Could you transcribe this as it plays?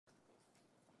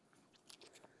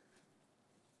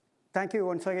Thank you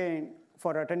once again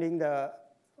for attending the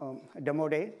demo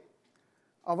day.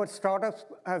 Our startups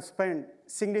have spent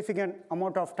significant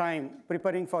amount of time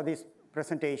preparing for this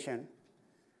presentation.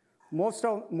 Most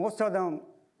of them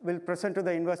will present to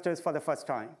the investors for the first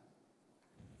time.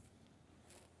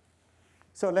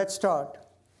 So let's start.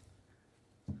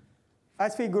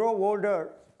 As we grow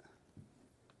older,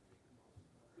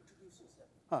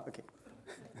 okay.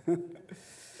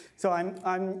 So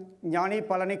I'm Gnani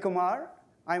Palanikumar.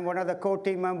 I'm one of the core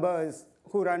team members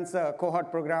who runs the cohort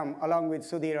program along with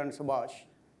Sudhir and Subhash.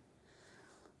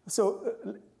 So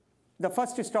the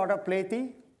first startup,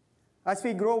 Plethi. As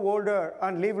we grow older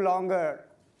and live longer,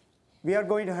 we are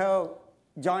going to have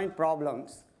joint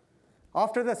problems.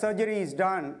 After the surgery is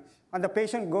done and the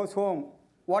patient goes home,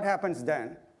 what happens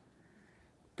then?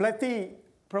 Plethi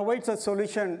provides a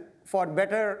solution for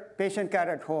better patient care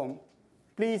at home.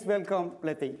 Please welcome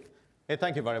Plethi. Hey,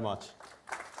 thank you very much.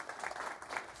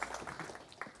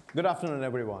 Good afternoon,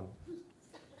 everyone.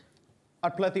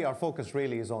 At Plethi, our focus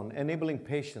really is on enabling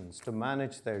patients to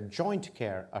manage their joint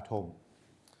care at home.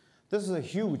 This is a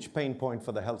huge pain point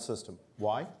for the health system.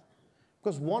 Why?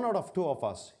 Because 1 out of 2 of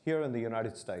us here in the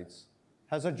United States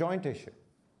has a joint issue.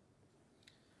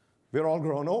 We're all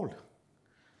grown old.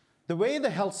 The way the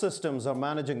health systems are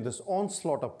managing this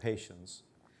onslaught of patients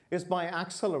is by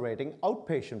accelerating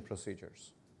outpatient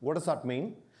procedures. What does that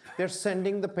mean? They're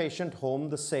sending the patient home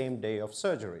the same day of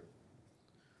surgery.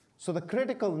 So the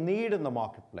critical need in the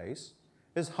marketplace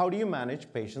is how do you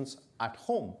manage patients at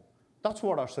home? That's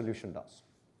what our solution does.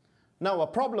 Now, a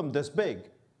problem this big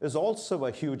is also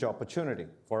a huge opportunity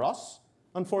for us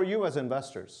and for you as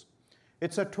investors.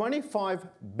 It's a $25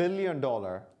 billion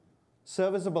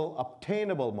serviceable,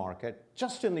 obtainable market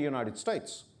just in the United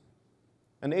States.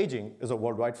 And aging is a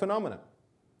worldwide phenomenon.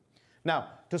 Now,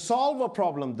 to solve a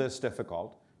problem this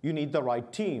difficult, you need the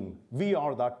right team. We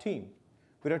are that team.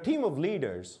 We're a team of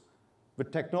leaders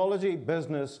with technology,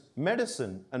 business,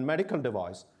 medicine, and medical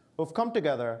device who've come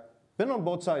together, been on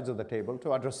both sides of the table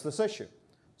to address this issue.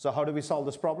 So how do we solve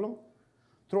this problem?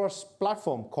 Through our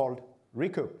platform called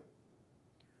Recoup.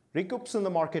 Recoup's in the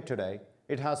market today.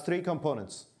 It has 3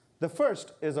 components. The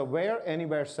first is a Wear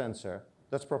Anywhere sensor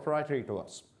that's proprietary to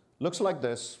us. Looks like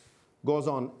this, goes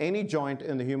on any joint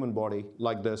in the human body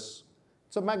like this.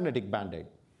 It's a magnetic Band-Aid.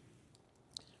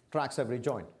 Tracks every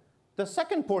joint. The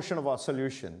second portion of our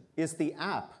solution is the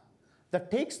app that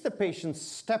takes the patient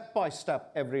step by step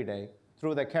every day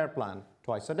through their care plan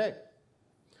twice a day.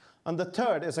 And the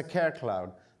third is a care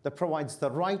cloud that provides the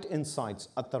right insights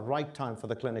at the right time for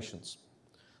the clinicians.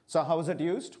 So how is it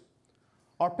used?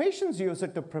 Our patients use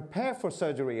it to prepare for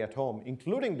surgery at home,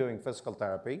 including doing physical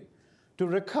therapy, to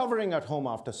recovering at home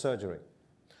after surgery.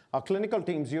 Our clinical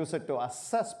teams use it to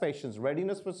assess patients'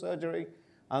 readiness for surgery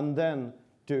and then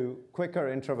to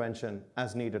quicker intervention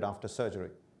as needed after surgery.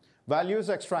 Value is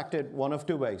extracted one of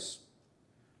 2 ways.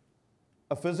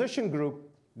 A physician group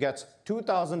gets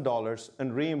 $2,000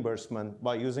 in reimbursement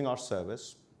by using our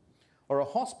service, or a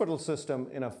hospital system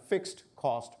in a fixed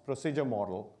cost procedure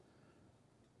model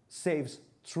saves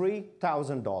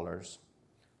 $3,000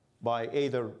 by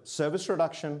either service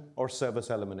reduction or service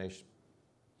elimination.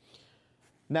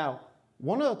 Now,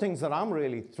 one of the things that I'm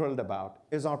really thrilled about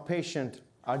is our patient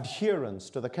adherence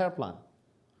to the care plan.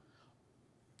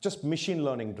 Just machine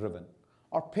learning driven.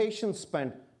 Our patients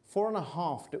spend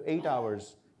 4.5 to 8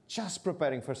 hours just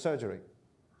preparing for surgery.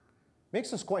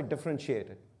 Makes us quite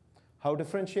differentiated. How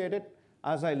differentiated?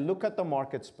 As I look at the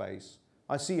market space,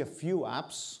 I see a few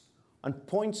apps and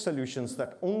point solutions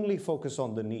that only focus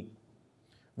on the knee.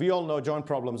 We all know joint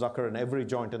problems occur in every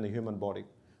joint in the human body.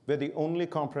 We're the only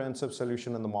comprehensive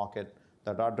solution in the market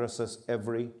that addresses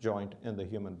every joint in the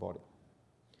human body.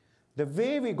 The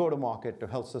way we go to market to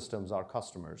health systems, our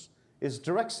customers, is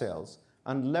direct sales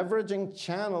and leveraging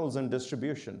channels and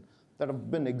distribution that have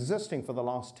been existing for the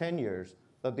last 10 years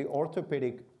that the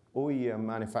orthopedic OEM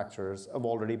manufacturers have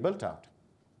already built out.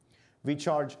 We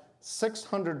charge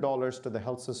 $600 to the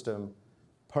health system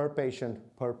per patient,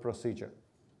 per procedure.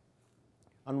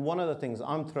 And one of the things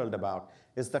I'm thrilled about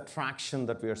is the traction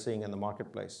that we are seeing in the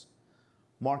marketplace.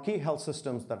 Marquee health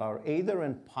systems that are either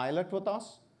in pilot with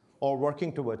us or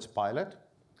working towards pilot.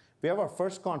 We have our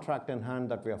first contract in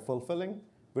hand that we are fulfilling.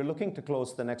 We're looking to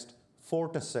close the next 4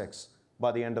 to 6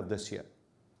 by the end of this year.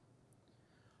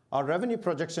 Our revenue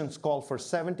projections call for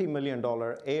 $70 million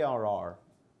ARR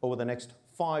over the next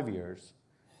 5 years.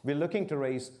 We're looking to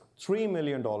raise $3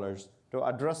 million to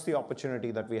address the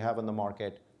opportunity that we have in the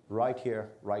market right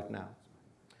here, right now.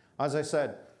 As I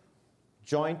said,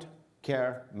 joint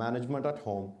care management at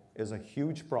home is a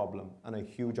huge problem and a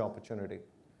huge opportunity.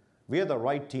 We are the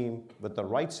right team with the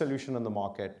right solution in the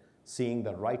market seeing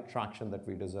the right traction that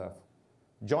we deserve.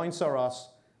 Joints are us.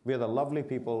 We are the lovely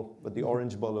people with the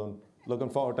orange balloon. Looking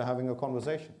forward to having a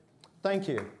conversation. Thank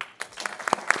you.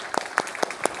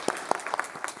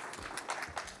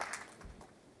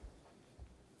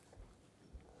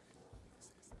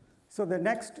 So the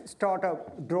next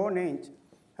startup, DroneInch,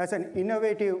 has an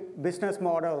innovative business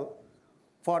model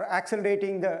for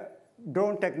accelerating the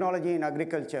drone technology in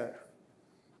agriculture.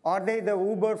 Are they the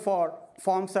Uber for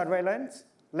farm surveillance?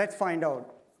 Let's find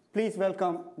out. Please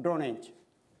welcome DroneInch.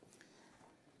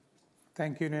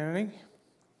 Thank you, Nirani.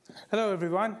 Hello,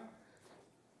 everyone.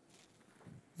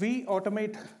 We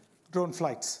automate drone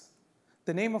flights.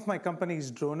 The name of my company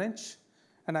is DroneInch,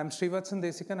 and I'm Srivatsan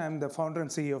Desikan. I'm the founder and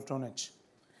CEO of DroneInch.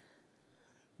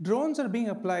 Drones are being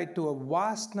applied to a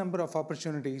vast number of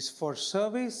opportunities for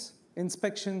surveys,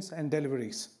 inspections, and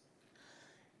deliveries.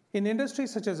 In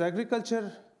industries such as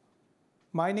agriculture,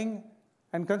 mining,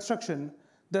 and construction,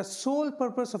 the sole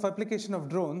purpose of application of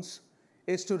drones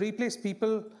is to replace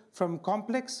people from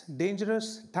complex,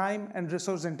 dangerous, time, and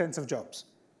resource-intensive jobs.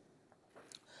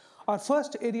 Our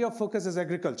first area of focus is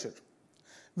agriculture.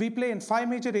 We play in 5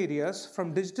 major areas,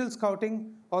 from digital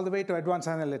scouting all the way to advanced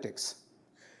analytics.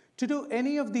 To do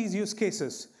any of these use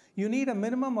cases, you need a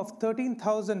minimum of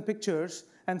 13,000 pictures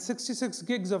and 66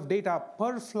 gigs of data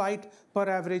per flight per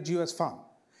average US farm.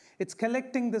 It's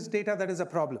collecting this data that is a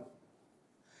problem.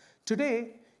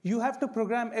 Today, you have to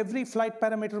program every flight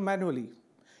parameter manually.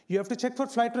 You have to check for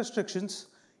flight restrictions.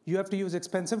 You have to use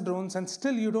expensive drones, and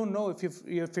still you don't know if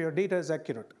your data is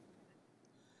accurate.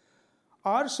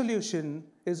 Our solution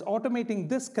is automating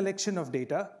this collection of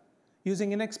data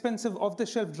using inexpensive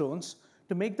off-the-shelf drones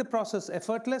to make the process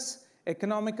effortless,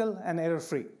 economical, and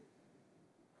error-free.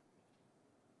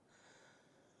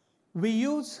 We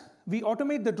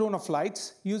automate the drone of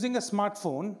flights using a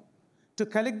smartphone to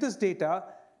collect this data,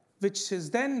 which is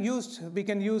then we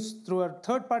can use through our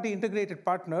third-party integrated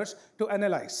partners to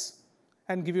analyze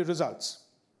and give you results.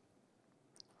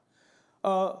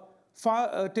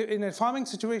 In a farming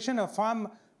situation, a farm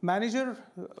manager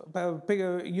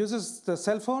uses the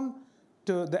cell phone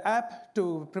the app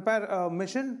to prepare a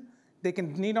mission. They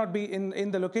need not be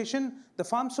in the location. The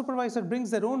farm supervisor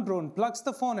brings their own drone, plugs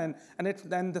the phone in,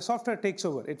 and the software takes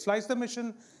over. It flies the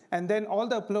mission, and then all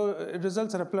the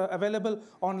results are available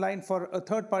online for a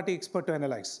third-party expert to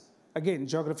analyze. Again,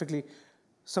 geographically,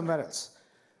 somewhere else.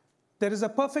 There is a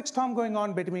perfect storm going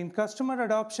on between customer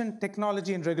adoption,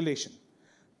 technology, and regulation.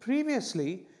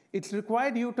 Previously, it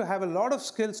required you to have a lot of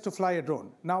skills to fly a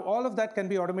drone. Now, all of that can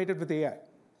be automated with AI.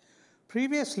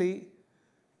 Previously,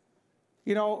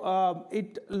 a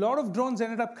lot of drones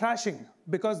ended up crashing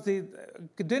because they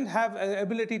didn't have an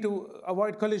ability to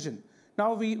avoid collision.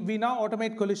 Now we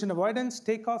automate collision avoidance,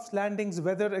 takeoffs, landings,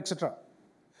 weather, etc.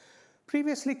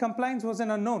 Previously, compliance was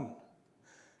an unknown.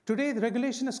 Today, the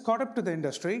regulation has caught up to the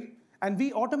industry, and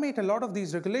we automate a lot of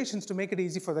these regulations to make it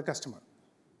easy for the customer.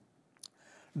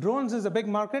 Drones is a big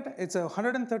market. It's a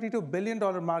 $132 billion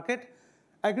market.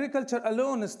 Agriculture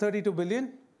alone is $32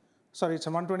 billion. Sorry, it's a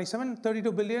 127.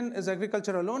 32 billion is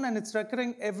agriculture alone, and it's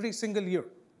recurring every single year.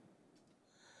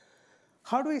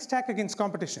 How do we stack against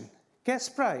competition?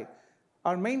 Kespri,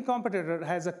 our main competitor,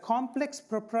 has a complex,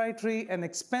 proprietary, and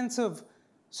expensive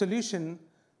solution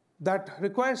that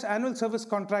requires annual service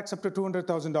contracts up to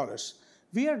 $200,000.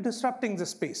 We are disrupting the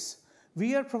space.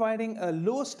 We are providing a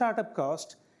low startup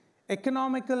cost,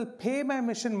 economical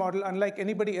pay-by-mission model unlike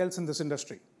anybody else in this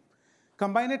industry.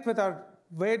 Combine it with our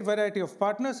wide variety of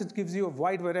partners, it gives you a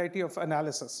wide variety of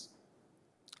analysis.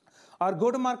 Our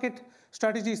go-to-market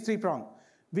strategy is 3-pronged.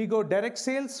 We go direct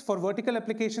sales for vertical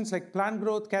applications like plant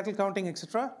growth, cattle counting,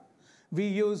 etc. We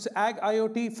use Ag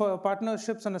IoT for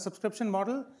partnerships on a subscription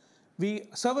model. We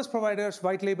service providers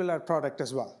white label our product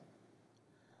as well.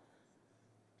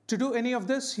 To do any of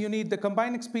this, you need the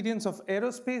combined experience of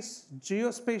aerospace,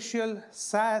 geospatial,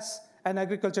 SaaS, and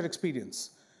agriculture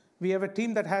experience. We have a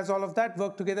team that has all of that,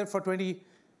 worked together for 20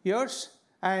 years,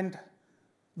 and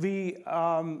we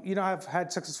have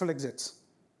had successful exits.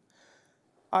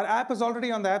 Our app is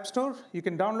already on the App Store. You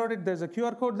can download it. There's a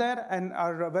QR code there, and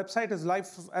our website is live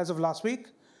as of last week.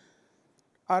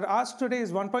 Our ask today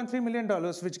is $1.3 million,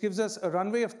 which gives us a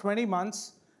runway of 20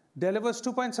 months, delivers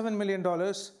 $2.7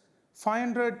 million,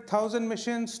 500,000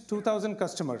 missions, 2,000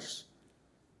 customers.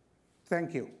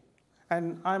 Thank you.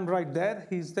 And I'm right there.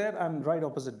 He's there. I'm right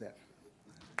opposite there.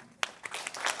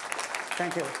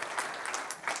 Thank you.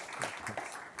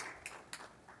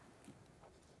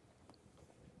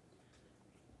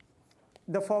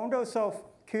 The founders of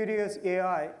Curious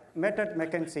AI met at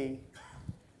McKinsey.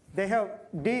 They have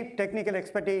deep technical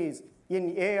expertise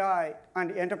in AI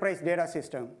and enterprise data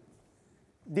system.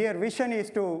 Their vision is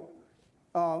to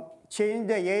change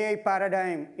the AI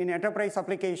paradigm in enterprise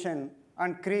application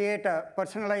and create a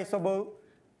personalizable,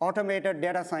 automated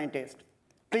data scientist.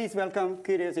 Please welcome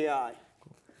Curious AI.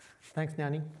 Thanks,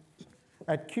 Jnani.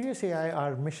 At Curious AI,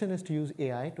 our mission is to use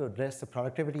AI to address the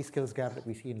productivity skills gap that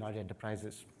we see in large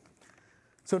enterprises.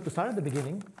 So to start at the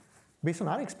beginning, based on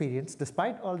our experience,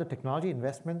 despite all the technology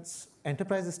investments,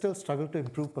 enterprises still struggle to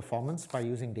improve performance by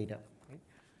using data.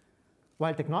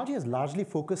 While technology is largely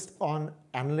focused on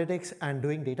analytics and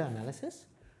doing data analysis,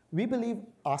 we believe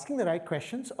asking the right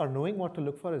questions or knowing what to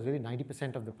look for is really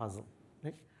 90% of the puzzle.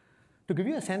 Right? To give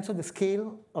you a sense of the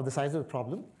scale of the size of the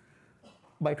problem,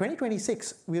 by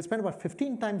 2026, we have spent about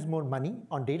 15 times more money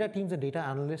on data teams and data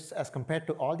analysts as compared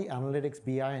to all the analytics,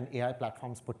 BI, and AI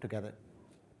platforms put together.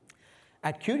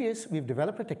 At Curious, we've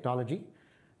developed a technology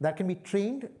that can be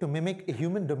trained to mimic a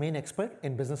human domain expert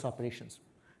in business operations.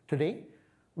 Today,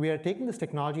 we are taking this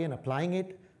technology and applying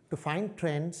it to find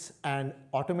trends and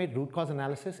automate root cause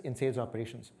analysis in sales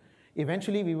operations.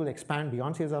 Eventually, we will expand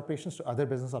beyond sales operations to other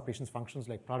business operations functions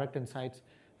like product insights,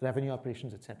 revenue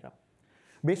operations, et cetera.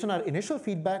 Based on our initial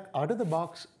feedback, out of the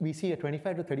box, we see a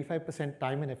 25 to 35%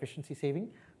 time and efficiency saving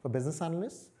for business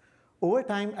analysts. Over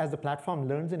time, as the platform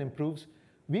learns and improves,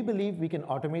 we believe we can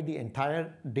automate the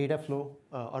entire data flow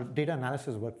or data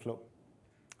analysis workflow.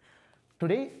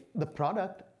 Today, the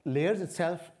product layers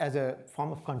itself as a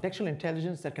form of contextual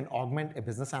intelligence that can augment a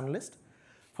business analyst.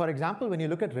 For example, when you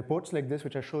look at reports like this,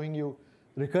 which are showing you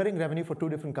recurring revenue for 2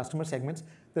 different customer segments,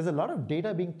 there's a lot of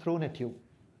data being thrown at you.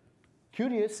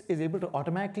 Curious is able to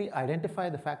automatically identify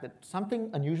the fact that something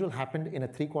unusual happened in a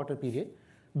 3-quarter period.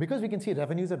 Because we can see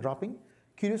revenues are dropping,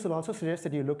 Curious will also suggest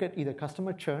that you look at either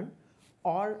customer churn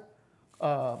or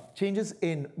changes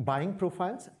in buying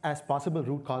profiles as possible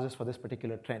root causes for this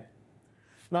particular trend.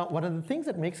 Now, one of the things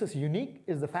that makes us unique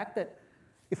is the fact that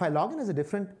if I log in as a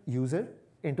different user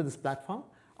into this platform,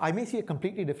 I may see a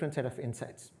completely different set of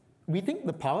insights. We think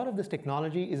the power of this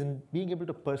technology is in being able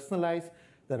to personalize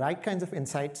the right kinds of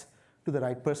insights to the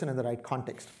right person in the right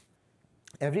context.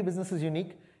 Every business is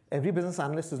unique. Every business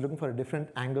analyst is looking for a different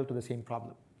angle to the same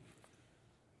problem.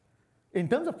 In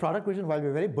terms of product vision, while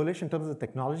we're very bullish in terms of the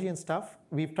technology and stuff,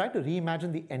 we've tried to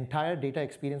reimagine the entire data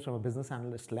experience from a business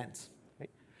analyst lens.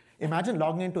 Imagine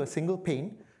logging into a single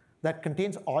pane that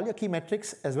contains all your key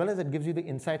metrics, as well as it gives you the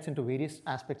insights into various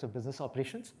aspects of business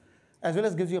operations, as well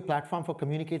as gives you a platform for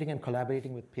communicating and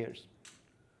collaborating with peers.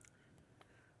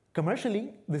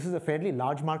 Commercially, this is a fairly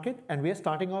large market, and we are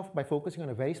starting off by focusing on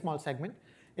a very small segment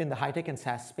in the high-tech and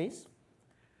SaaS space.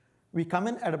 We come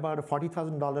in at about a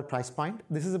 $40,000 price point.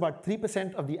 This is about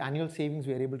 3% of the annual savings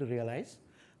we are able to realize.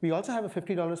 We also have a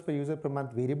 $50 per user per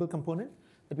month variable component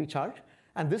that we charge,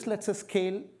 and this lets us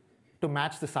scale to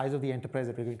match the size of the enterprise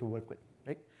that we're going to work with.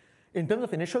 Right? In terms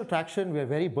of initial traction, we are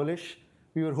very bullish.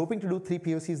 We were hoping to do 3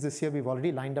 POCs this year. We've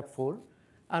already lined up 4,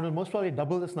 and we'll most probably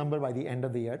double this number by the end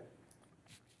of the year.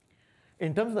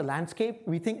 In terms of the landscape,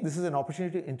 we think this is an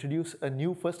opportunity to introduce a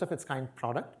new first-of-its-kind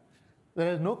product.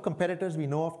 There are no competitors we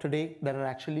know of today that are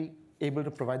actually able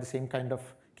to provide the same kind of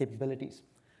capabilities.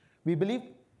 We believe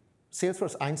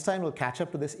Salesforce Einstein will catch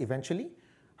up to this eventually.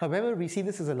 However, we see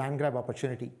this as a land grab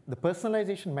opportunity. The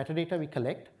personalization metadata we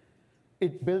collect,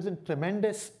 it builds in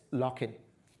tremendous lock-in.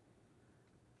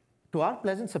 To our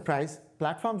pleasant surprise,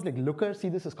 platforms like Looker see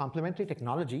this as complementary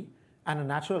technology and a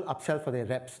natural upsell for their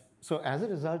reps. So as a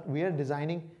result, we are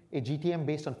designing a GTM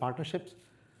based on partnerships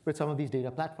with some of these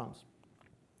data platforms.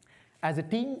 As a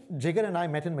team, Jigar and I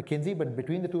met in McKinsey, but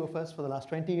between the two of us for the last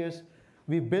 20 years,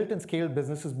 we've built and scaled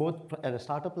businesses both at a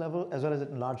startup level as well as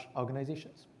in large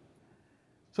organizations.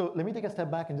 So let me take a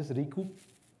step back and just recoup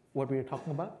what we were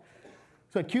talking about.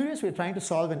 So at Curious, we're trying to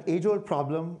solve an age-old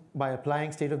problem by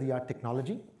applying state-of-the-art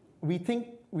technology. We think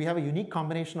we have a unique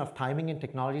combination of timing and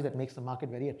technology that makes the market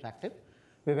very attractive.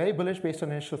 We're very bullish based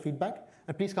on initial feedback.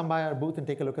 And please come by our booth and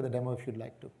take a look at the demo if you'd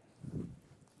like to.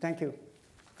 Thank you.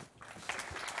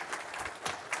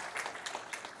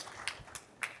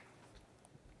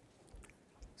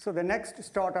 So the next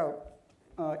startup,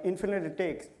 Infinity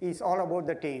Takes, is all about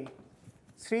the team.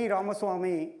 Sri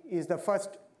Ramaswamy is the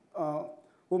first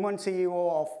woman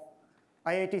CEO of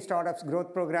IIT Startups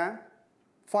Growth Program.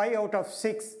 5 out of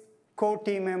 6 core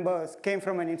team members came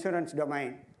from an insurance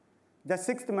domain. The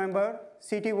 6th member,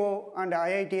 CTO and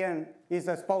IITian, is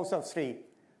the spouse of Sri.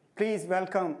 Please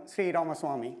welcome Sri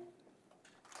Ramaswamy.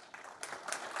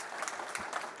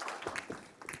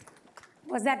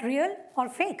 Was that real or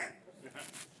fake?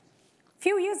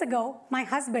 Few years ago, my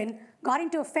husband got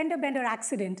into a fender bender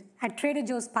accident at Trader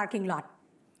Joe's parking lot.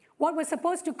 What was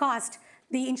supposed to cost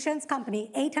the insurance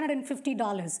company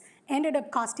 $850 ended up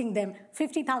costing them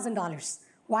 $50,000.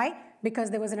 Why? Because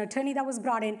there was an attorney that was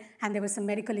brought in and there were some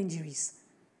medical injuries.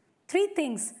 3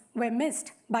 things were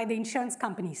missed by the insurance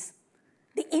companies: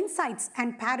 the insights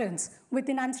and patterns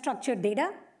within unstructured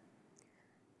data,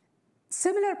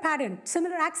 similar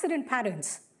accident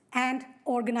patterns, and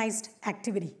organized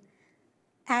activity.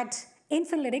 At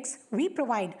Infinlytics, we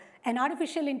provide an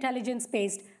artificial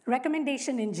intelligence-based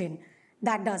recommendation engine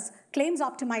that does claims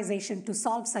optimization to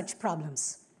solve such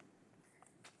problems.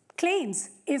 Claims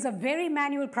is a very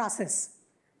manual process.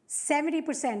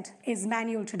 70% is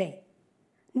manual today.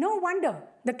 No wonder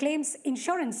the claims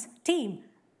insurance team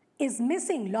is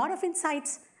missing a lot of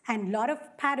insights and a lot of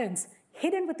patterns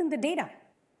hidden within the data.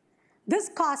 This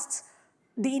costs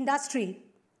the industry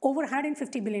over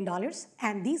 $150 billion,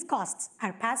 and these costs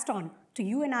are passed on to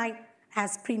you and I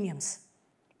as premiums.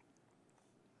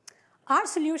 Our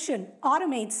solution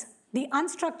automates the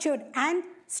unstructured and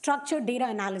structured data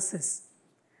analysis.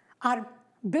 Our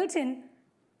built-in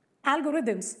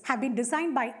algorithms have been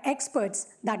designed by experts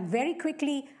that very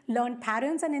quickly learn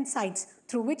patterns and insights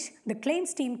through which the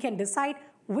claims team can decide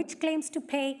which claims to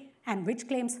pay and which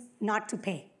claims not to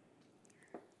pay.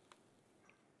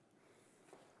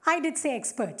 I did say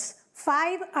experts.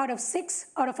 5 out of 6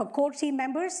 out of our core team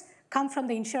members come from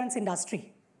the insurance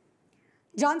industry.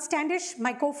 John Standish,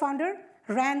 my co-founder,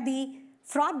 ran the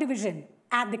fraud division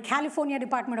at the California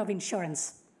Department of Insurance.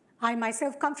 I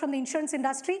myself come from the insurance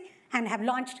industry and have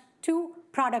launched 2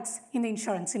 products in the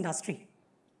insurance industry.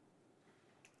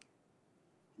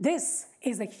 This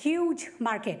is a huge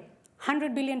market,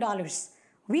 $100 billion.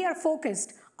 We are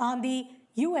focused on the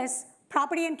US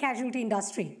property and casualty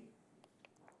industry.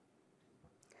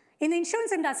 In the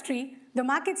insurance industry, the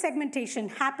market segmentation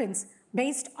happens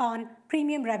based on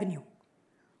premium revenue.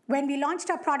 When we launched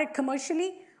our product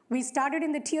commercially, we started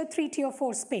in the tier 3, tier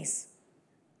 4 space.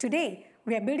 Today,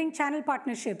 we are building channel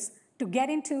partnerships to get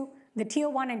into the tier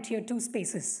 1 and tier 2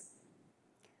 spaces.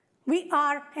 We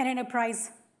are an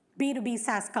enterprise B2B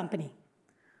SaaS company.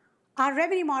 Our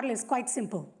revenue model is quite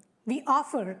simple. We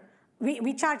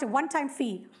charge a one-time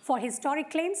fee for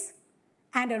historic claims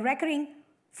and a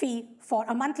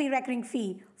monthly recurring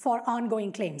fee for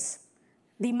ongoing claims.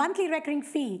 The monthly recurring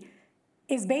fee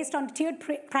is based on tiered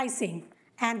pricing,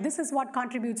 and this is what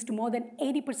contributes to more than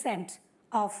 80%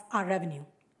 of our revenue.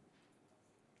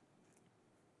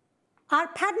 Our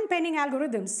patent-pending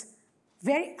algorithms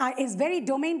is very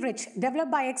domain-rich, developed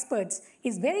by experts,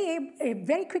 is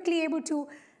very quickly able to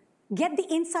get the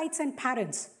insights and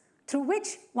patterns through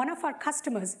which one of our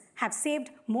customers have saved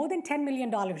more than $10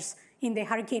 million in their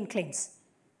hurricane claims.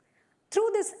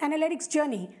 Through this analytics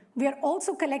journey, we are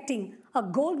also collecting a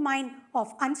gold mine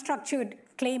of unstructured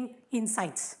claim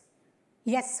insights.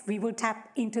 Yes, we will tap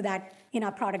into that in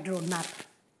our product roadmap.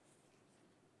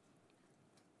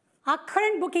 Our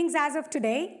current bookings as of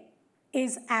today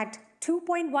is at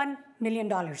 $2.1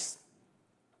 million.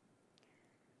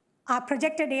 Our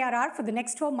projected ARR for the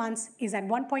next 12 months is at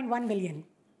 $1.1 million.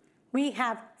 We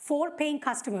have 4 paying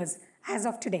customers as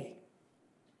of today.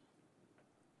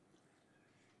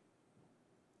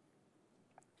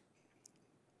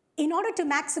 In order to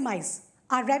maximize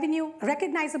our revenue,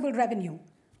 recognizable revenue,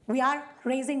 we are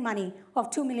raising money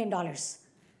of $2 million.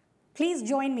 Please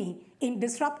join me in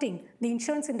disrupting the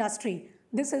insurance industry.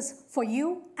 This is for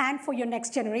you and for your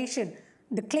next generation.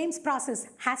 The claims process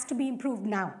has to be improved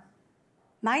now.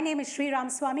 My name is Sri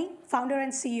Ramaswamy, founder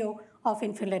and CEO of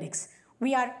Infinlytics.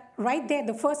 We are right there,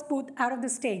 the first booth out of the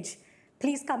stage.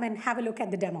 Please come and have a look at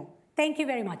the demo. Thank you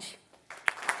very much.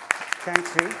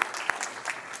 Thanks, Sri.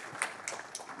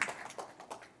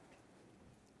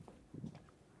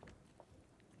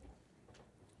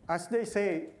 As they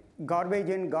say, garbage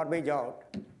in, garbage out.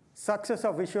 Success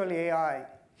of visual AI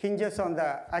hinges on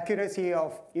the accuracy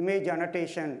of image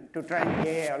annotation to train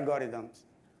AI algorithms.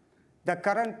 The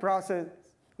current process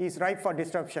is ripe for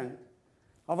disruption.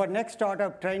 Our next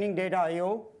startup, Training Data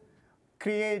IO,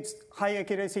 creates high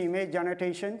accuracy image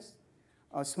annotations,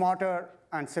 smarter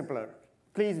and simpler.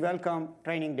 Please welcome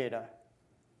Training Data.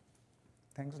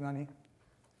 Thanks, Nani.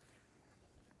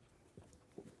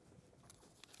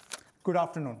 Good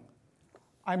afternoon.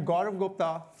 I'm Gaurav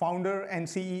Gupta, founder and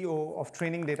CEO of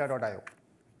TrainingData.io.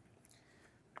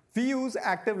 We use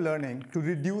active learning to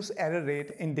reduce error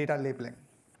rate in data labeling.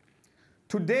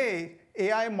 Today,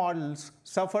 AI models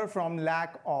suffer from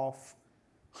lack of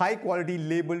high-quality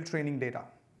labeled training data.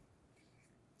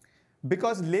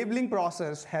 Because labeling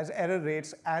process has error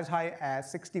rates as high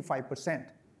as 65%.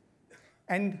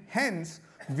 And hence,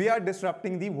 we are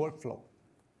disrupting the workflow.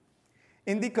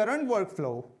 In the current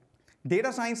workflow,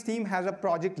 data science team has a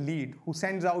project lead who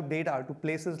sends out data to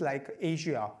places like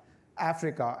Asia,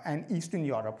 Africa, and Eastern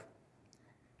Europe.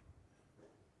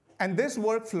 And this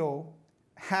workflow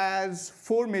has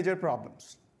 4 major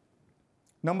problems.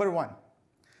 Number 1,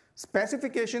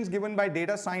 specifications given by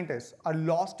data scientists are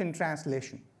lost in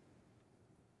translation.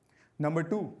 Number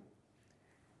 2,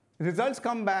 results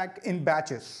come back in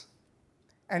batches,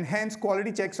 and hence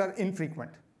quality checks are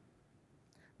infrequent.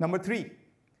 Number 3,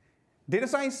 data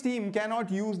science team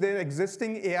cannot use their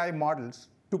existing AI models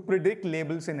to predict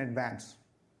labels in advance.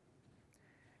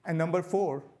 And number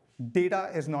 4, data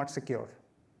is not secure.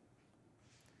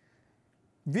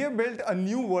 We have built a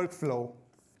new workflow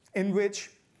in which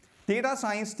data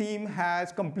science team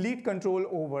has complete control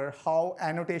over how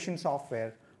annotation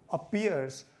software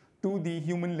appears to the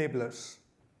human labelers.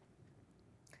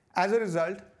 As a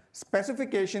result,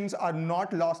 specifications are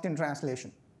not lost in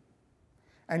translation,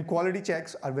 and quality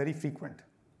checks are very frequent.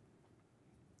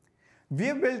 We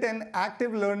have built an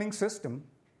active learning system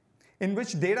in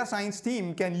which data science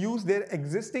team can use their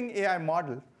existing AI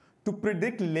model to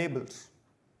predict labels.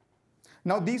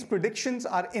 Now, these predictions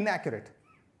are inaccurate.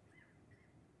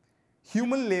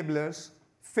 Human labelers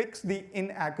fix the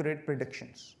inaccurate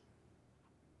predictions.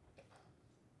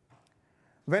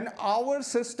 When our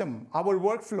system, our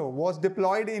workflow, was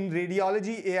deployed in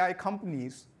radiology AI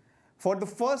companies, for the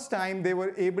first time, they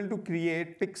were able to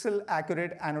create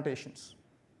pixel-accurate annotations.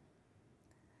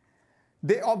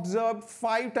 They observed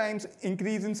 5 times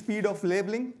increase in speed of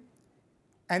labeling,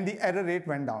 and the error rate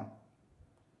went down.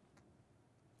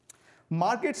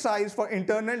 Market size for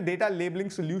internal data labeling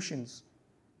solutions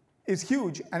is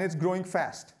huge, and it's growing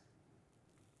fast.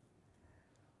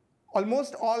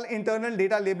 Almost all internal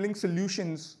data labeling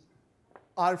solutions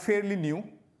are fairly new.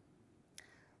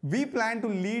 We plan to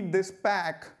lead this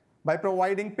pack by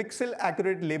providing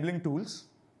pixel-accurate labeling tools,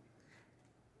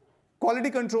 quality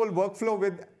control workflow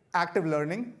with active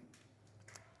learning,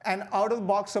 and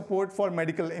out-of-the-box support for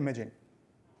medical imaging.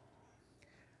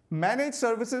 Managed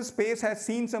services space has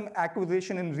seen some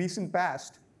acquisition in recent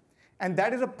past, and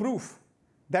that is a proof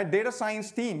that data science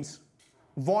teams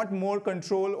want more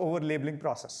control over labeling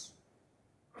process.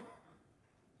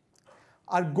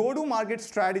 Our go-to-market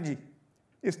strategy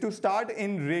is to start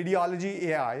in radiology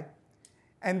AI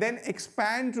and then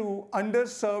expand to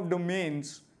underserved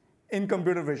domains in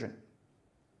computer vision.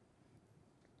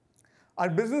 Our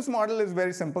business model is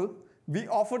very simple. We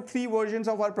offer 3 versions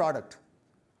of our product.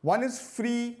 One is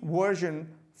free version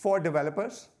for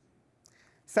developers.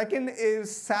 Second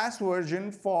is SaaS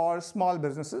version for small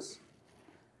businesses.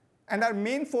 And our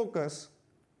main focus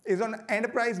is on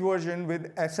enterprise version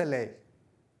with SLA.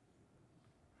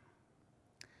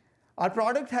 Our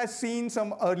product has seen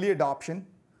some early adoption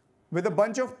with a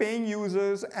bunch of paying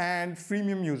users and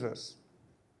freemium users.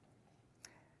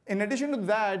 In addition to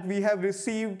that, we have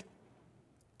received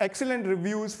excellent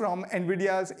reviews from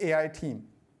NVIDIA's AI team.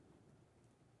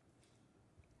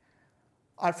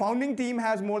 Our founding team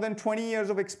has more than 20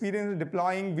 years of experience in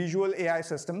deploying visual AI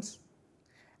systems.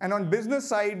 And on business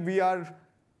side, we are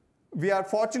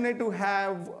fortunate to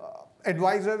have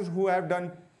advisors who have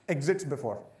done exits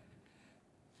before.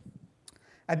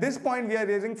 At this point, we are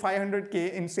raising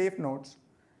 $500K in safe notes.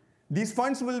 These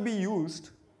funds will be used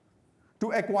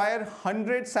to acquire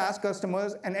 100 SaaS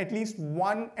customers and at least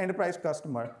 1 enterprise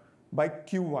customer by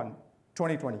Q1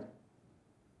 2020.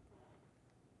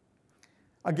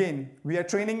 Again, we are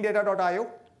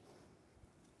trainingdata.io.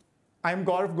 I'm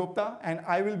Gaurav Gupta, and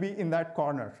I will be in that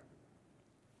corner.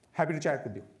 Happy to chat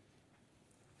with you.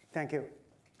 Thank you.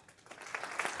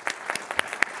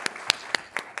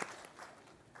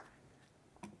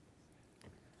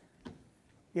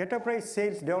 Enterprise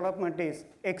sales development is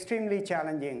extremely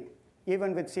challenging,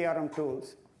 even with CRM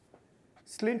tools.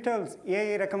 Slintel's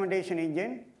AI recommendation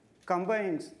engine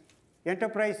combines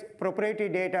enterprise proprietary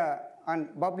data and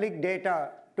public data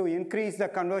to increase the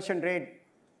conversion rate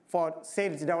for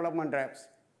sales development reps.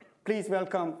 Please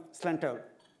welcome Slintel.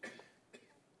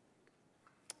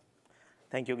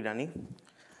 Thank you, Gnani.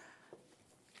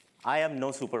 I am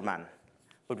no Superman,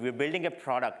 but we're building a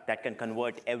product that can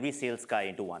convert every sales guy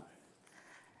into one.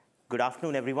 Good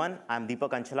afternoon, everyone. I'm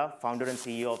Deepak Anchala, founder and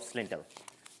CEO of Slintel.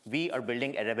 We are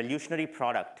building a revolutionary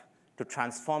product to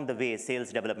transform the way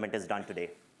sales development is done today.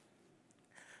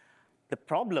 The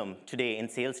problem today in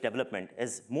sales development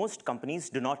is most companies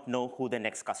do not know who their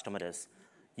next customer is.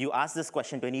 You ask this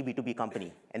question to any B2B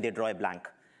company, and they draw a blank.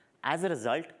 As a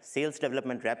result, sales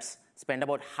development reps spend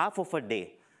about half of a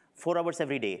day, 4 hours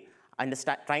every day,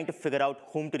 trying to figure out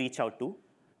whom to reach out to.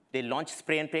 They launch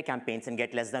spray and pray campaigns and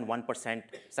get less than 1%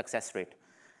 success rate.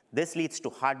 This leads to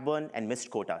heartburn and missed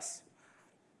quotas.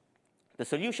 The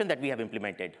solution that we have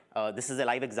implemented, this is a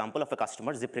live example of a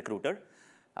customer, ZipRecruiter.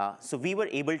 So we were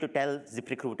able to tell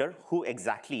ZipRecruiter who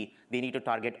exactly they need to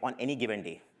target on any given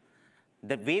day.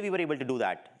 The way we were able to do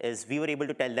that is we were able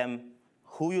to tell them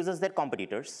who uses their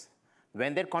competitors,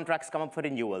 when their contracts come up for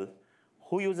renewal,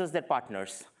 who uses their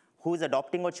partners, who is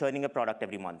adopting or churning a product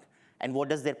every month, and what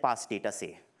does their past data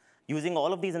say. Using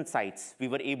all of these insights, we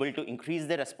were able to increase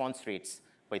their response rates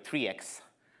by 3x.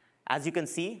 As you can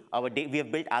see, we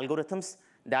have built algorithms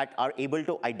that are able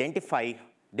to identify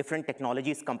different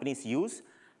technologies companies use,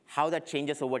 how that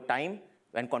changes over time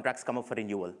when contracts come up for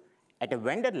renewal. At a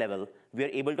vendor level, we are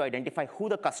able to identify who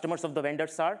the customers of the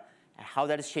vendors are, how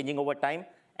that is changing over time,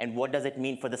 and what does it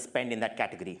mean for the spend in that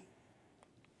category.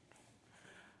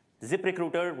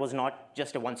 ZipRecruiter was not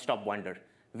just a one-stop wonder.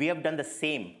 We have done the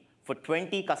same for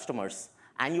 20 customers,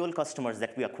 annual customers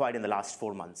that we acquired in the last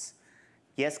 4 months.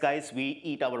 Yes, guys, we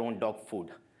eat our own dog food.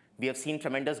 We have seen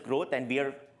tremendous growth, and we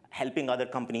are helping other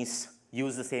companies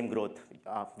use the same growth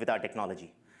with our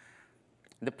technology.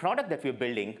 The product that we're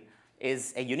building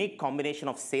is a unique combination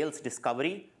of sales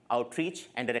discovery, outreach,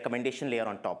 and a recommendation layer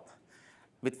on top,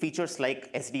 with features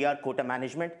like SDR quota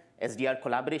management, SDR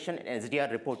collaboration, and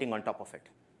SDR reporting on top of it.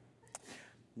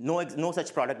 No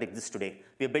such product exists today.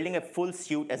 We're building a full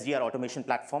suite SDR automation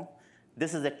platform.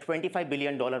 This is a $25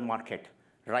 billion market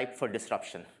ripe for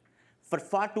disruption. For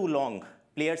far too long,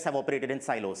 players have operated in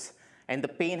silos, and the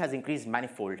pain has increased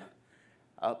manifold.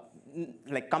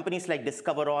 Like companies like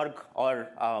Discover.org or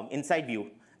InsideView,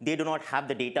 they do not have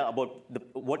the data about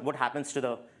what happens to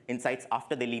the insights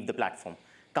after they leave the platform.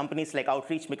 Companies like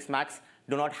Outreach, Mixmax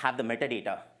do not have the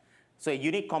metadata. So a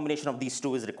unique combination of these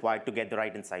two is required to get the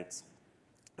right insights.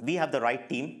 We have the right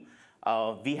team.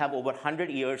 We have over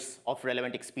 100 years of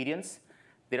relevant experience.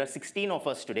 There are 16 of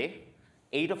us today.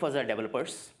 8 of us are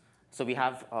developers. So we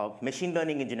have machine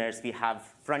learning engineers. We have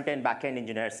front-end, back-end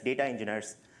engineers, data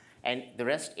engineers. And the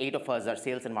rest 8 of us are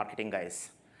sales and marketing guys.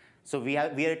 So we are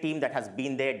a team that has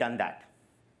been there, done that.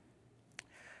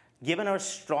 Given our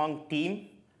strong team,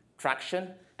 traction,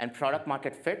 and product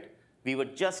market fit, we were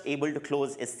just able to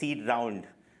close a seed round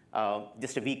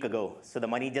just a week ago. So the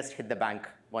money just hit the bank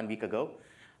 1 week ago.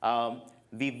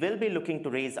 We will be looking to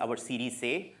raise our Series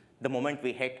A the moment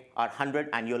we hit our 100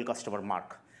 annual customer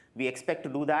mark. We expect to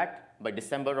do that by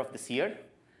December of this year.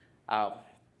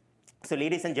 So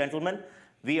ladies and gentlemen,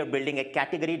 we are building a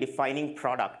category-defining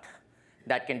product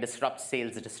that can disrupt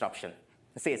sales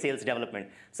development.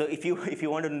 So if you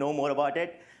want to know more about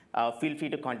it, feel free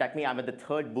to contact me. I'm at the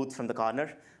 3rd booth from the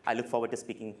corner. I look forward to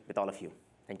speaking with all of you.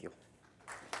 Thank you.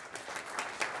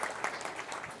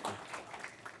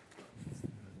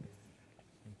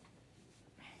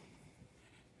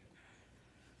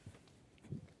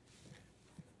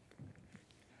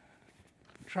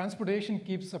 Transportation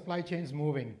keeps supply chains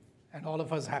moving and all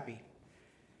of us happy.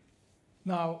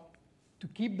 Now, to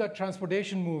keep that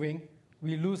transportation moving,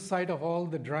 we lose sight of all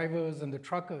the drivers and the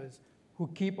truckers who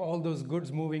keep all those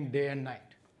goods moving day and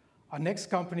night. Our next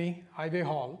company, Highway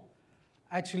Haul,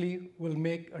 actually will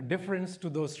make a difference to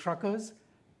those truckers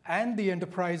and the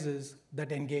enterprises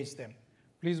that engage them.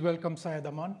 Please welcome Syed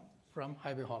Aman from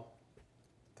Highway Haul.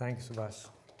 Thank you, Subhash.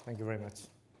 Thank you very much.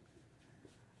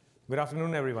 Good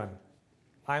afternoon, everyone.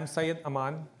 I'm Syed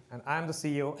Aman, and I'm the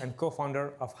CEO and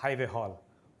co-founder of Highway Haul,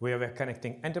 where we're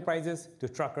connecting enterprises to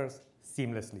truckers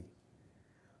seamlessly.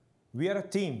 We are a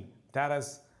team that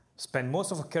has spent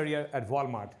most of our career at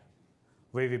Walmart,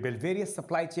 where we built various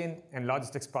supply chain and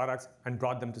logistics products and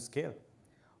brought them to scale.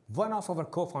 One of our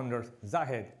co-founders,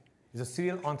 Zahid, is a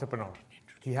serial entrepreneur.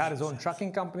 He had his own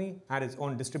trucking company and his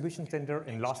own distribution center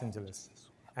in Los Angeles.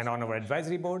 And on our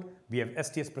advisory board, we have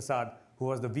STS Prasad, who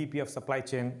was the VP of supply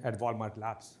chain at Walmart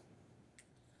Labs.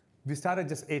 We started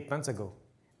just 8 months ago.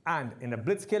 And in a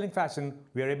blitzscaling fashion,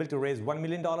 we are able to raise $1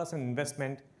 million in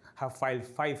investment, have filed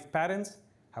 5 patents,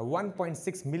 have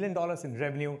 $1.6 million in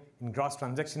revenue in gross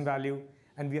transaction value,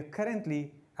 and we are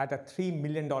currently at a $3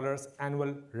 million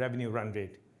annual revenue run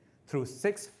rate through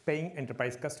 6 paying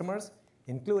enterprise customers,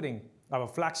 including our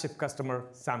flagship customer,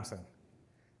 Samsung.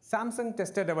 Samsung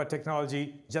tested our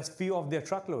technology just few of their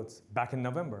truckloads back in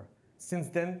November. Since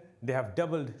then, they have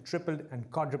doubled, tripled, and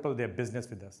quadrupled their business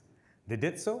with us. They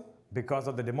did so because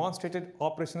of the demonstrated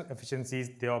operational efficiencies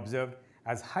they observed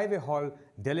as Highway Haul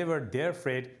delivered their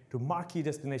freight to marquee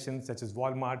destinations such as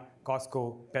Walmart,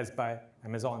 Costco, Best Buy,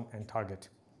 Amazon, and Target.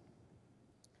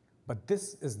 But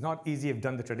this is not easy if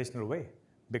done the traditional way,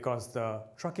 because the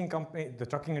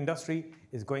trucking industry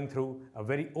is going through a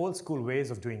very old school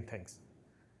ways of doing things.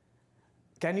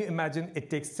 Can you imagine it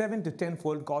takes 7 to 10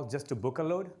 phone calls just to book a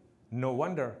load? No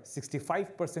wonder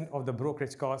 65% of the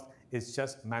brokerage cost is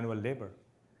just manual labor.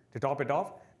 To top it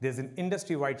off, there's an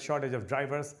industry-wide shortage of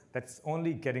drivers that's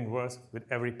only getting worse with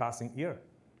every passing year.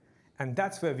 And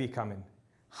that's where we come in.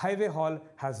 Highway Hall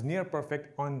has near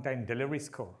perfect on-time delivery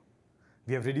score.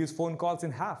 We have reduced phone calls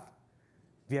in half.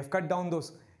 We have cut down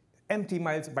those empty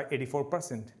miles by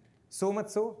 84%, so much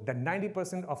so that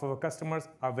 90% of our customers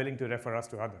are willing to refer us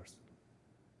to others.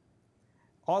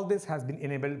 All this has been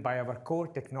enabled by our core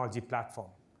technology platform,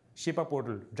 shipper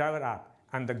portal, driver app,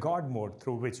 and the God mode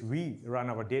through which we run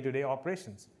our day-to-day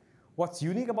operations. What's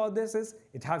unique about this is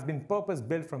it has been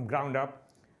purpose-built from ground up,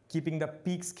 keeping the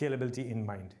peak scalability in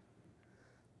mind.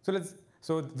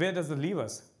 So where does it leave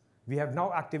us? We have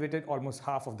now activated almost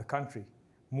half of the country,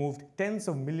 moved tens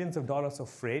of millions of dollars of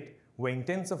freight, weighing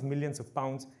tens of millions of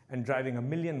pounds, and driving 1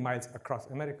 million miles across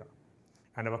America.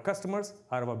 And our customers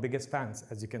are our biggest fans,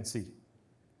 as you can see.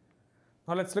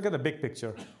 Now let's look at the big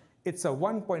picture. It's a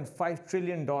 $1.5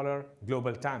 trillion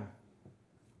global TAM,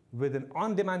 with an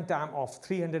on-demand TAM of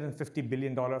 $350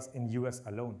 billion in US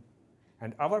alone.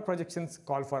 And our projections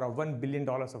call for a $1 billion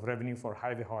of revenue for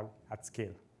Highway Hall at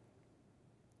scale.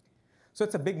 So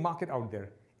it's a big market out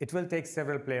there. It will take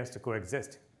several players to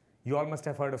coexist. You all must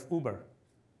have heard of Uber.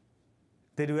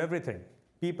 They do everything.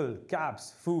 People,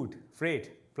 cabs, food,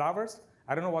 freight, flowers.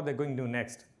 I don't know what they're going to do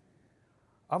next.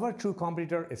 Our true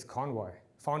competitor is Convoy,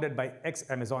 founded by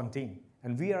ex-Amazon team,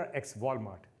 and we are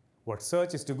ex-Walmart. What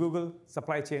search is to Google,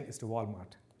 supply chain is to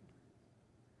Walmart.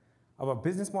 Our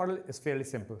business model is fairly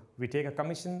simple. We take a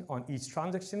commission on each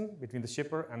transaction between the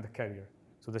shipper and the carrier.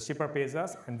 So the shipper pays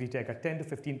us, and we take a 10 to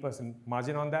 15%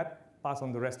 margin on that, pass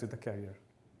on the rest to the carrier.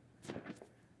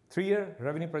 3-year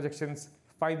revenue projections,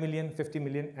 $5 million, $50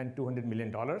 million, and $200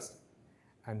 million.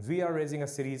 And we are raising a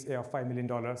Series A of $5 million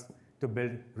to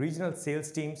build regional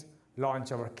sales teams,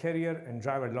 launch our carrier and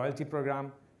driver loyalty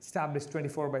program, establish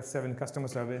 24/7 customer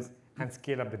service, and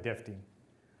scale up the dev team.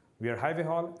 We are Highway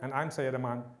Hall, and I'm Syed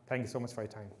Aman. Thank you so much for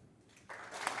your time.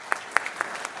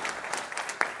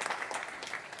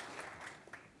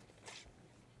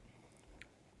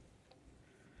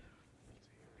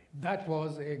 That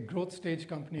was a growth stage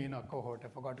company in our cohort. I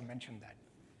forgot to mention that.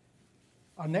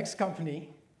 Our next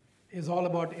company is all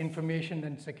about information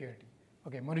and security.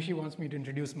 Okay, Marishi wants me to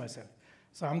introduce myself.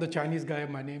 So I'm the Chinese guy.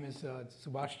 My name is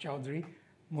Subhash Chowdhury.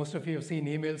 Most of you have seen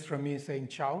emails from me saying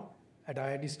Chow at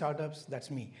IIT Startups.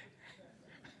 That's me.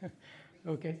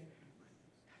 Okay.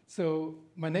 So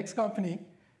my next company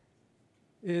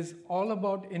is all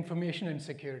about information and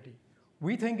security.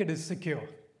 We think it is secure.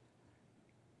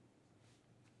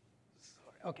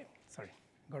 Okay, sorry,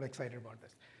 got excited about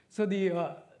this. So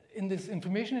in this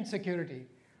information and security,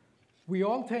 we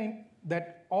all think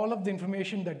that all of the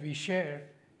information that we share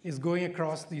is going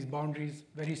across these boundaries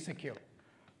very secure.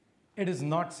 It is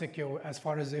not secure as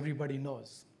far as everybody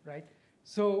knows, right?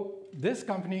 So this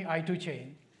company, I2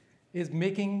 Chain, is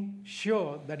making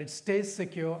sure that it stays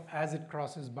secure as it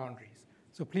crosses boundaries.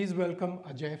 So please welcome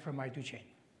Ajay from I2 Chain.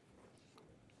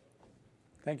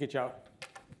 Thank you, Chow.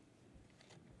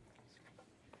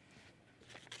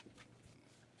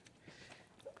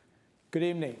 Good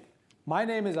evening. My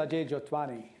name is Ajay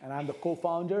Jotwani, and I'm the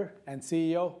co-founder and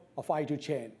CEO of I2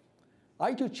 Chain.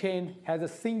 I2 Chain has a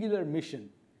singular mission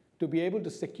to be able to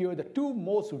secure the two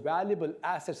most valuable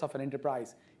assets of an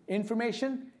enterprise,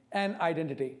 information and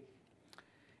identity.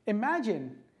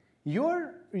 Imagine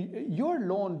your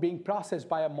loan being processed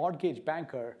by a mortgage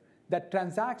banker that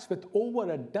transacts with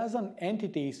over a dozen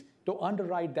entities to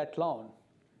underwrite that loan.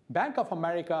 Bank of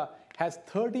America has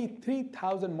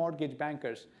 33,000 mortgage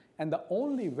bankers, and the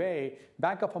only way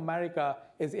Bank of America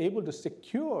is able to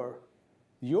secure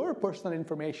your personal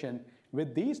information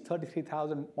with these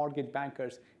 33,000 mortgage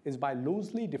bankers is by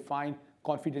loosely defined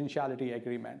confidentiality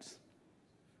agreements.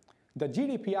 The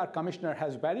GDPR commissioner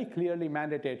has very clearly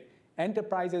mandated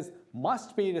enterprises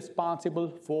must be responsible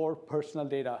for personal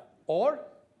data or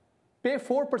pay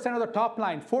 4% of the top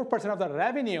line, 4% of the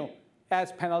revenue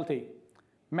as penalty.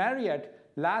 Marriott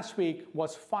last week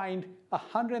was fined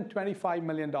 $125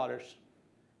 million.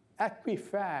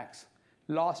 Equifax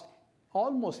lost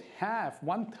almost half,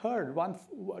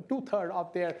 two-thirds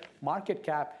of their market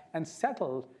cap and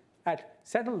settled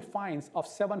fines of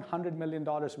 $700 million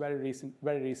very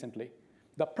recently.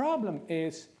 The problem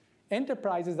is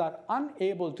enterprises are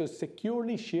unable to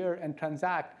securely share and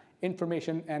transact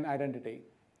information and identity.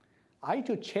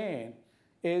 I2 Chain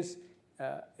is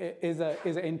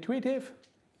an intuitive,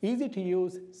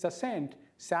 easy-to-use, succinct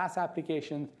SaaS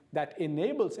application that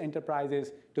enables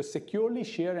enterprises to securely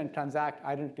share and transact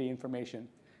identity information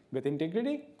with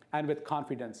integrity and with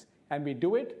confidence. And we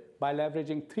do it by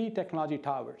leveraging 3 technology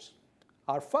towers.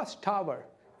 Our first tower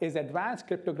is advanced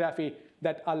cryptography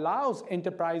that allows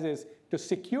enterprises to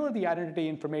secure the identity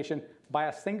information by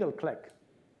a single click.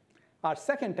 Our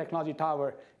second technology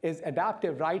tower is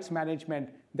adaptive rights management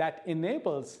that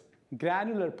enables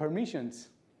granular permissions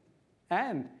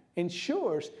and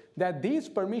ensures that these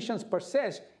permissions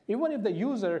persist even if the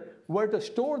user were to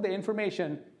store the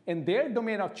information in their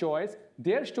domain of choice,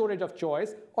 their storage of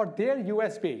choice, or their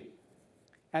USB.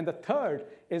 And the third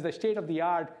is the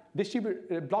state-of-the-art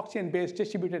blockchain-based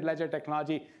distributed ledger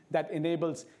technology that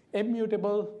enables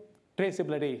immutable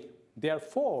traceability.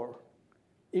 Therefore,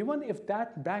 even if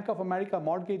that Bank of America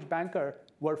mortgage banker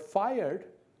were fired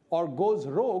or goes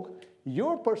rogue,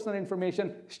 your personal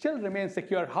information still remains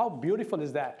secure. How beautiful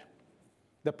is that?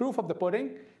 The proof of the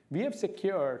pudding, we have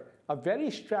secured a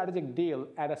very strategic deal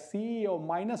at a CEO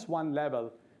 -1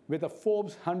 level with a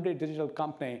Forbes 100 digital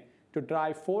company to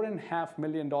drive $4.5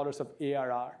 million of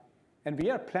ARR. And we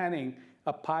are planning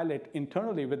a pilot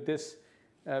internally with this,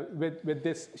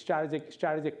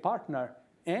 strategic partner,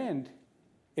 and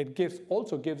it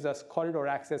also gives us corridor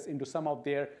access into some of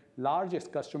their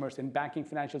largest customers in banking,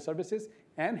 financial services,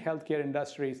 and healthcare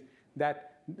industries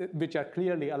which are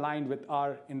clearly aligned with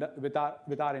our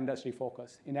industry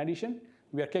focus. In addition,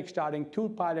 we are kickstarting 2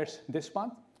 pilots this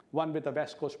month, one with a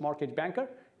West Coast mortgage banker,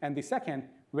 and the second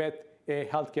with a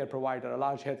healthcare provider, a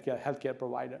large healthcare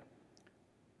provider.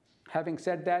 Having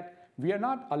said that, we are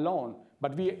not alone,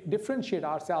 but we differentiate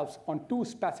ourselves on 2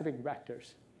 specific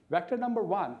vectors. Vector number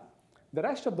 1, the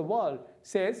rest of the world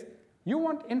says, you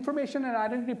want information and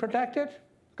identity protected?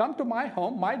 Come to my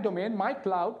home, my domain, my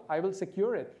cloud, I will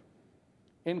secure it.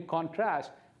 In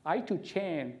contrast,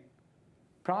 I2Chain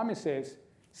promises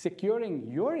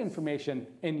securing your information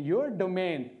in your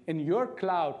domain, in your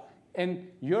cloud, in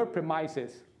your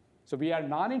premises. So we are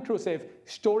non-intrusive,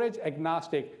 storage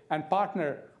agnostic, and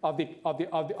partner of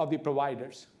the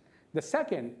providers. The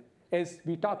second is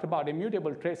we talked about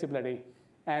immutable traceability,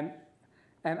 and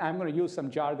I'm going to use some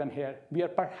jargon here. We are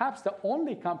perhaps the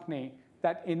only company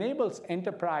that enables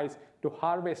enterprise to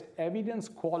harvest evidence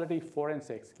quality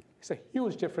forensics. It's a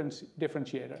huge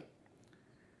differentiator.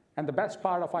 And the best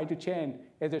part of I2Chain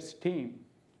is its team.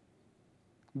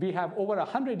 We have over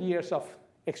 100 years of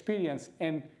experience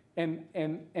in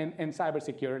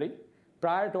cybersecurity.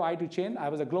 Prior to I2Chain, I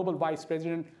was a global vice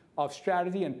president of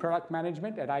strategy and product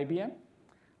management at IBM.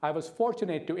 I was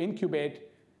fortunate to incubate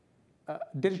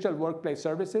digital workplace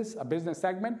services, a business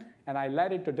segment, and I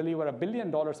led it to deliver $1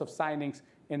 billion of signings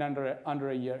in under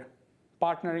a year.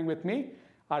 Partnering with me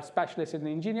are specialists in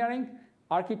engineering,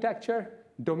 architecture,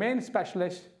 domain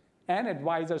specialists, and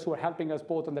advisors who are helping us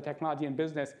both on the technology and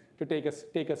business to take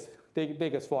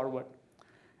us forward.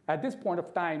 At this point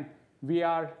of time, we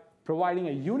are providing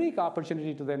a unique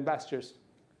opportunity to the investors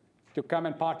to come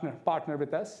and partner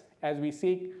with us as we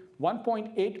seek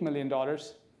 $1.8 million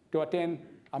to attain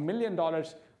 $1 million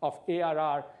of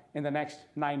ARR in the next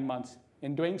 9 months.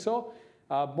 In doing so,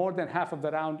 more than half of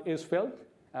the round is filled.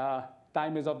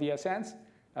 Time is of the essence.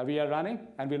 We are running,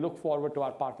 and we look forward to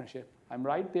our partnership. I'm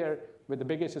right there with the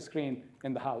biggest screen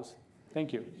in the house.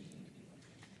 Thank you.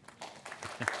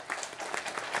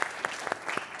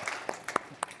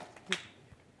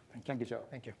 Thank you, Joe.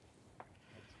 Thank you.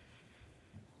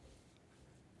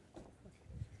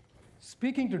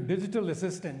 Speaking to digital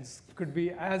assistants could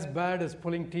be as bad as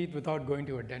pulling teeth without going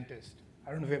to a dentist.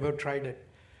 I don't know if you've ever tried it.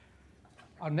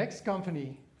 Our next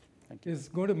company is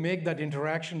going to make that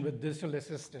interaction with digital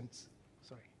assistants.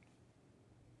 Sorry.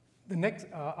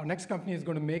 Our next company is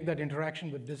going to make that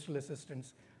interaction with digital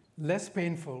assistants less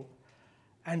painful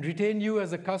and retain you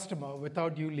as a customer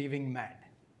without you leaving mad.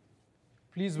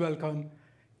 Please welcome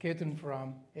Ketan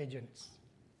from Agents.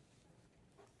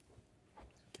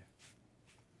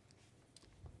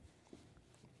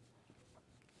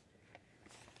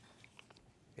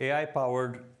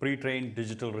 AI-powered pre-trained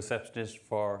digital receptionist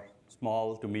for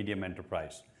small to medium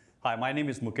enterprise. Hi, my name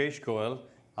is Mukesh Goel.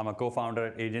 I'm a co-founder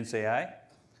at Agents AI.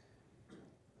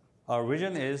 Our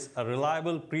vision is a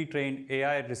reliable pre-trained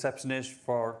AI receptionist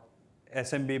for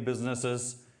SMB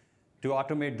businesses to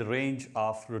automate the range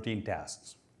of routine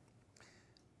tasks.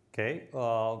 Okay,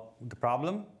 the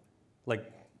problem,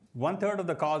 like 1/3 of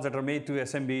the calls that are made to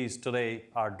SMBs today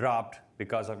are dropped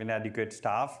because of inadequate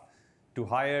staff. To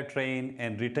hire, train,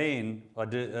 and retain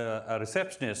a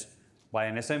receptionist by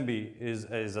an SMB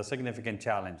is a significant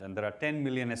challenge, and there are 10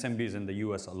 million SMBs in the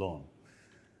US alone.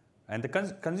 And the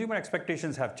consumer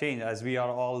expectations have changed as we are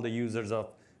all the users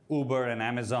of Uber and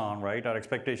Amazon, right? Our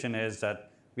expectation is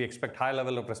that we expect high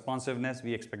level of responsiveness.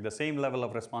 We expect the same level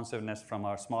of responsiveness from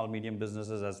our small, medium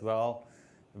businesses as well.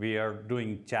 We are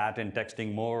doing chat and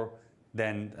texting more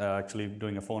than actually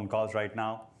doing a phone calls right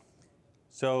now.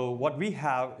 So what we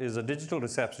have is a digital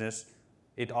receptionist.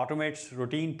 It automates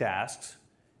routine tasks.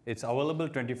 It's available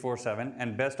 24/7.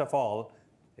 And best of all,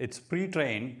 it's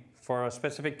pre-trained for a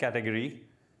specific category.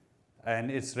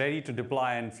 And it's ready to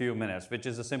deploy in a few minutes, which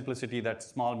is the simplicity that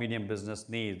small, medium business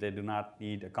needs. They do not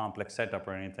need a complex setup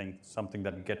or anything, something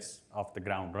that gets off the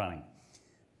ground running.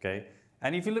 Okay?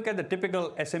 And if you look at the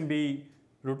typical SMB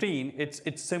routine, it's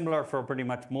similar for pretty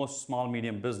much most small,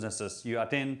 medium businesses. You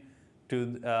attend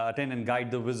and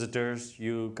guide the visitors,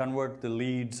 you convert the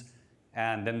leads,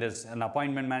 and then there's an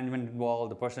appointment management involved.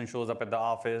 The person shows up at the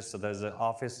office, so there's an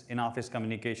in-office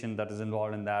communication that is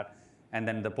involved in that. And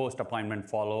then the post-appointment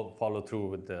follow through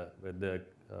with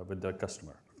the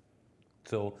customer.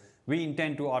 So we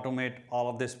intend to automate all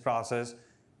of this process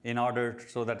in order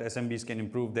so that SMBs can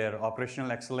improve their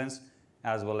operational excellence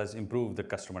as well as improve the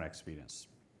customer experience.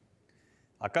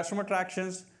 Our customer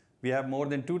tractions, we have more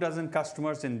than 24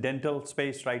 customers in dental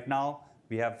space right now.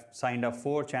 We have signed up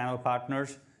 4 channel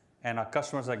partners, and our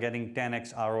customers are getting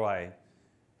 10x ROI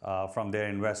from their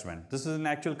investment. This is an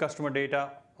actual customer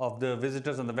data of the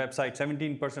visitors on the website.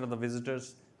 17% of the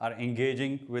visitors are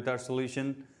engaging with our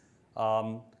solution.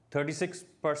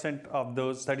 37% of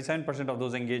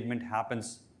those engagement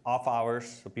happens off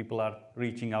hours, so people are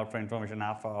reaching out for information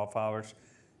off hours.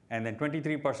 And then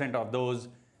 23% of those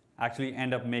actually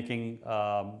end up making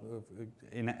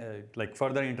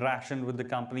further interaction with the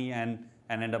company and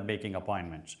end up making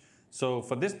appointments. So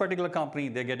for this particular company,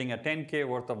 they're getting a $10K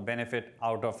worth of benefit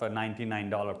out of a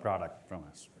 $99 product from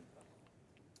us.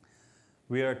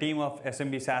 We are a team of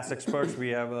SMB SaaS experts. We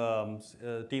have a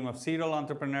team of serial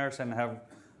entrepreneurs and have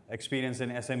experience in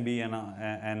SMB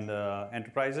and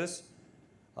enterprises.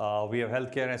 We have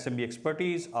healthcare SMB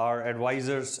expertise. Our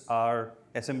advisors are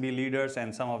SMB leaders,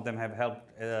 and some of them have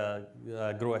helped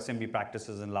grow SMB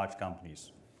practices in large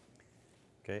companies.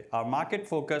 Okay. Our market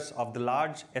focus of the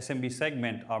large SMB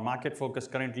segment, our market focus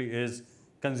currently is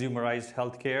consumerized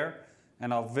healthcare,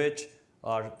 and of which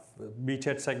our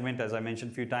beachhead segment, as I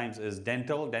mentioned a few times, is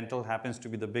dental. Dental happens to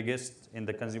be the biggest in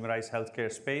the consumerized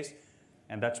healthcare space,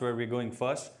 and that's where we're going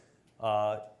first.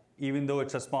 Even though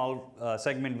it's a small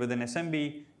segment within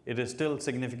SMB, it is still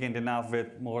significant enough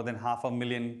with more than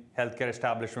 500,000 healthcare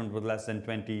establishments with less than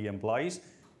 20 employees,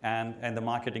 and the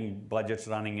marketing budgets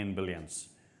running in billions.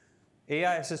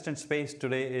 AI assistant space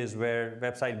today is where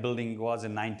website building was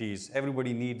in the 90s.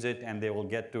 Everybody needs it, and they will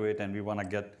get to it, and we want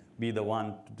to be the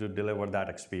one to deliver that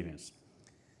experience.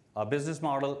 Our business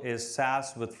model is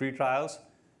SaaS with free trials,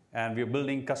 and we're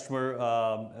building customer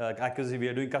acquisition. We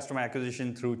are doing customer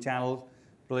acquisition through channel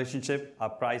relationship. Our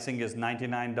pricing is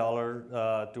 $99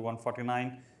 to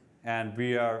 $149,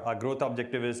 and our growth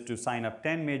objective is to sign up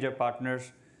 10 major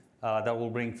partners that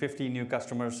will bring 50 new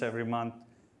customers every month,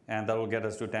 and that will get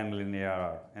us to 10 million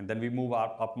ARR. And then we move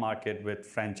up market with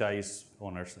franchise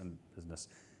owners and business.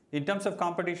 In terms of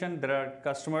competition, there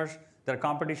are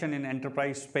competition in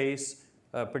enterprise space.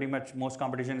 Pretty much most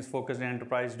competition is focused in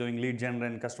enterprise, doing lead gen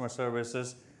and customer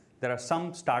services. There are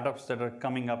some startups that are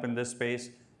coming up in this space.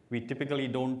 We typically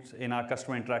don't, in our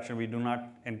customer interaction, we do not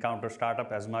encounter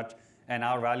startup as much. And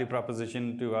our value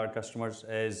proposition to our customers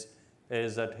is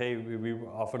that, hey, we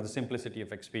offer the simplicity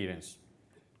of experience.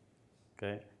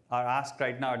 Okay. Our ask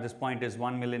right now at this point is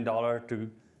 $1 million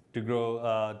to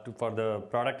grow for the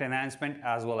product enhancement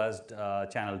as well as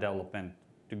channel development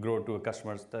to grow to a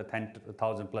customers,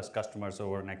 10,000 plus customers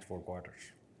over the next 4 quarters.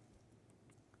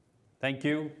 Thank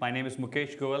you. My name is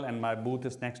Mukesh Goel, and my booth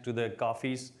is next to the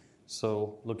coffees.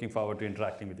 So looking forward to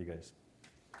interacting with you guys.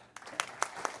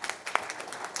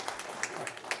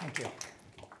 Thank you.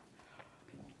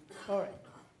 All right.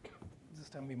 This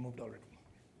time we moved already.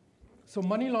 So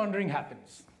money laundering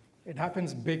happens. It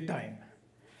happens big time.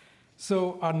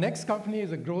 So our next company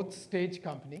is a growth stage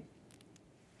company.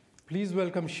 Please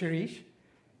welcome Shirish.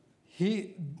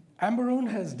 Amberone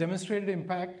has demonstrated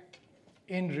impact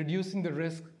in reducing the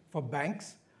risk for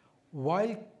banks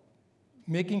while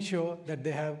making sure that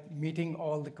they have meeting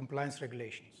all the compliance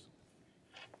regulations.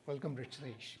 Welcome,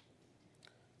 Shirish.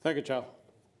 Thank you, Chow.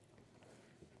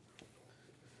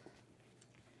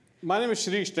 My name is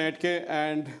Shirish Netke,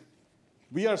 and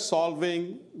we are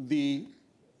solving the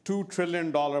 $2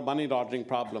 trillion money laundering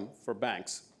problem for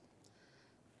banks.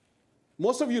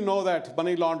 Most of you know that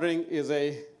money laundering is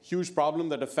a huge problem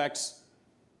that affects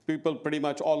people pretty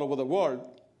much all over the world.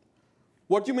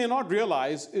 What you may not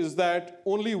realize is that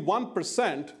only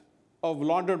 1% of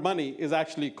laundered money is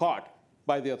actually caught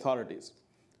by the authorities.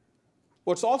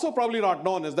 What's also probably not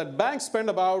known is that banks spend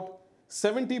about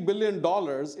 $70 billion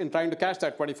in trying to catch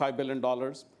that $25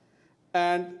 billion.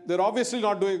 And they're obviously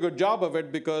not doing a good job of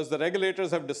it because the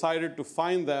regulators have decided to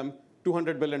fine them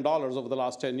 $200 billion over the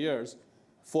last 10 years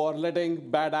for letting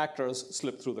bad actors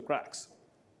slip through the cracks.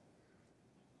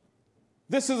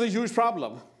 This is a huge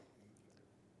problem.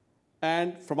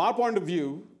 And from our point of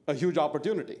view, a huge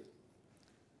opportunity.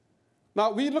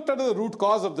 Now, we looked at the root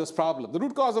cause of this problem. The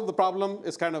root cause of the problem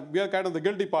is we are kind of the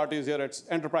guilty parties here. It's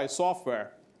enterprise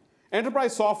software.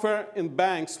 Enterprise software in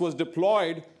banks was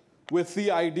deployed with the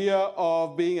idea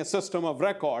of being a system of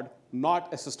record,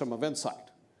 not a system of insight.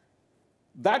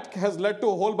 That has led to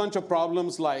a whole bunch of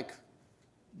problems like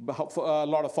a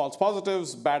lot of false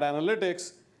positives, bad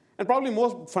analytics, and probably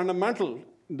most fundamental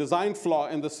design flaw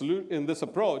in this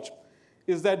approach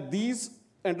is that these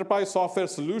enterprise software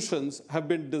solutions have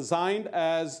been designed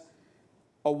as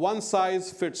a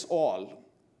one-size-fits-all,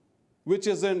 which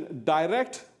is in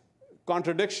direct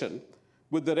contradiction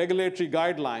with the regulatory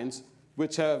guidelines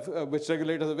which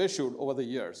regulators have issued over the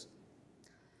years.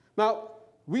 Now,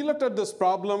 we looked at this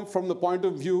problem from the point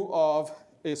of view of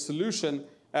a solution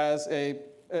as an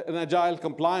agile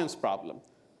compliance problem.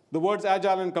 The words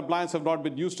agile and compliance have not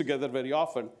been used together very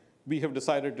often. We have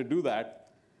decided to do that.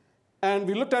 And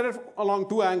we looked at it along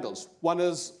two angles. One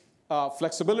is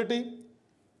flexibility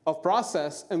of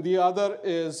process, and the other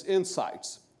is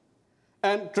insights.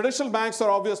 And traditional banks are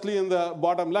obviously in the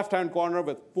bottom left-hand corner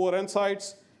with poor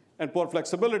insights and poor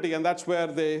flexibility, and that's where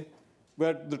the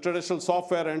traditional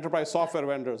software, enterprise software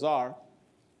vendors are.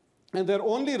 And their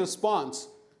only response,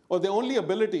 or their only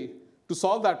ability to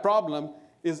solve that problem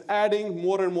is adding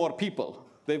more and more people.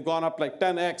 They've gone up like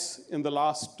 10x in the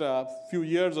last few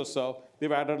years or so.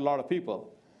 They've added a lot of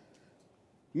people.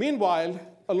 Meanwhile,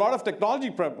 a lot of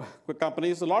technology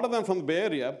companies, a lot of them from the Bay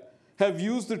Area, have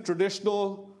used the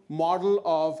traditional model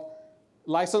of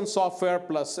licensed software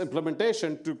plus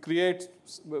implementation to create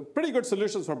pretty good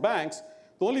solutions for banks.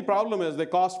 The only problem is they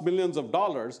cost millions of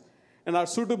dollars and are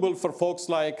suitable for folks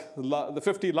like the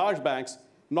 50 large banks,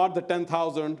 not the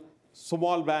 10,000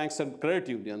 small banks and credit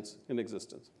unions in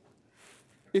existence.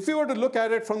 If you were to look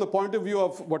at it from the point of view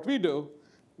of what we do,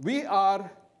 we are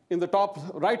in the top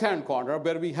right-hand corner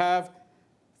where we have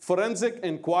forensic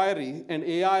inquiry and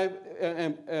AI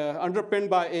underpinned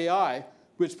by AI,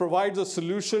 which provides a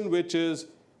solution which is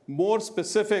more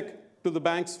specific to the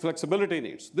bank's flexibility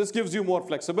needs. This gives you more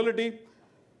flexibility,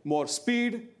 more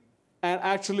speed, and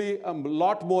actually a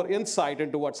lot more insight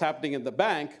into what's happening in the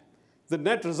bank. The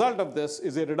net result of this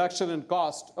is a reduction in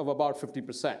cost of about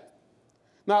 50%.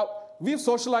 Now, we've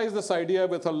socialized this idea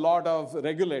with a lot of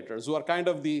regulators who are kind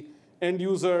of the end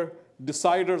user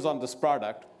deciders on this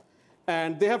product.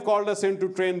 And they have called us in to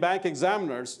train bank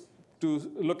examiners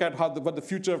to look at what the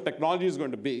future of technology is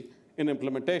going to be in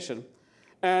implementation.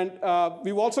 And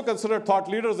we've also considered thought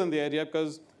leaders in the area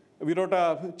because we wrote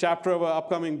a chapter of an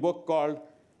upcoming book called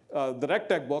the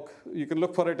RegTech book. You can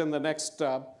look for it in the next,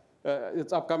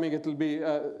 it's upcoming, it'll be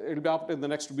up in the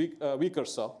next week or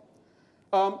so.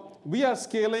 We are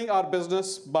scaling our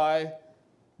business by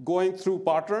going through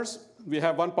partners. We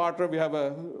have one partner. We have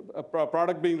a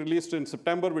product being released in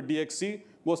September with DXC.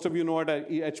 Most of you know it as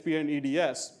HP and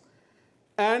EDS.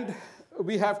 And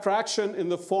we have traction in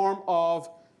the form of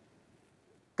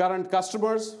current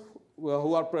customers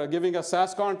who are giving us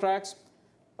SaaS contracts.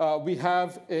 We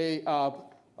have a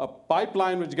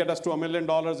pipeline which gets us to $1 million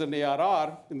in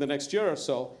ARR in the next year or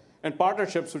so, and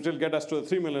partnerships which will get us to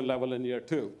the $3 million level in year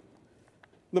 2.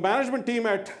 The management team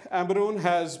at Ambaroon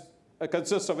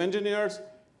consists of engineers,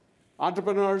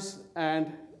 entrepreneurs,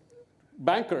 and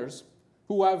bankers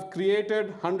who have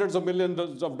created hundreds of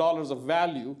millions of dollars of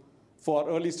value for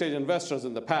early-stage investors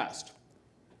in the past.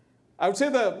 I would say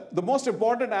the most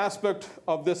important aspect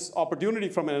of this opportunity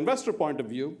from an investor point of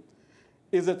view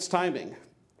is its timing.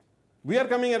 We are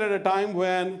coming in at a time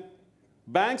when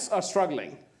banks are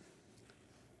struggling.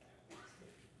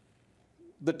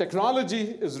 The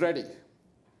technology is ready.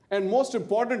 And most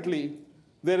importantly,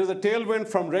 there is a tailwind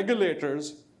from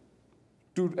regulators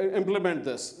to implement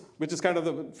this, which is kind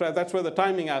of that's where the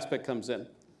timing aspect comes in.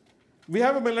 We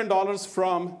have $1 million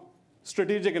from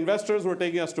strategic investors who are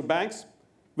taking us to banks.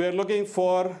 We're looking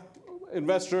for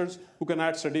investors who can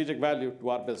add strategic value to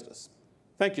our business.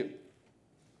 Thank you.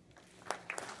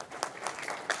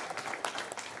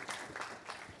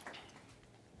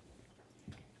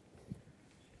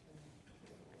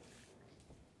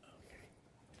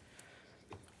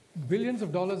 Billions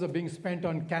of dollars are being spent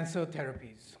on cancer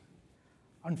therapies.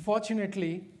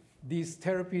 Unfortunately, these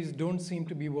therapies don't seem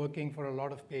to be working for a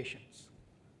lot of patients.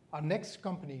 Our next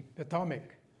company, Pathomic,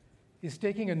 is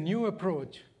taking a new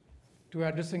approach to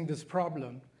addressing this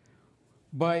problem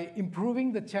by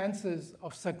improving the chances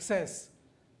of success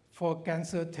for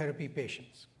cancer therapy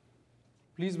patients.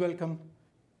 Please welcome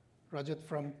Rajat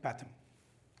from Pathom.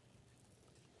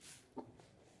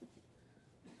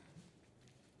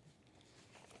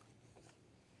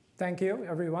 Thank you,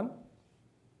 everyone.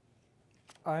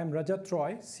 I am Rajat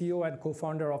Roy, CEO and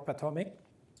co-founder of Pathomic.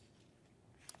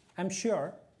 I'm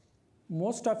sure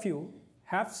most of you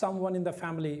have someone in the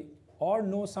family or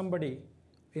know somebody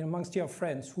amongst your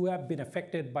friends who have been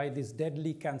affected by this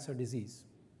deadly cancer disease.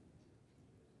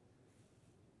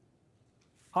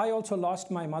 I also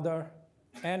lost my mother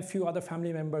and few other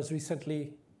family members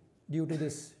recently due to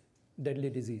this deadly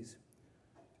disease.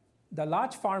 The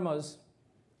large pharmas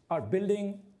are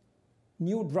building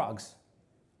new drugs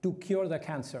to cure the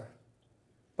cancer.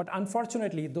 But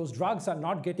unfortunately, those drugs are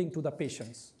not getting to the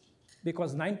patients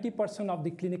because 90% of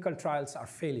the clinical trials are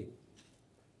failing.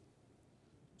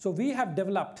 So we have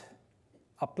developed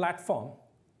a platform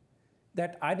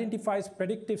that identifies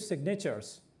predictive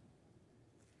signatures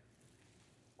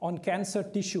on cancer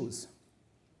tissues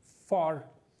for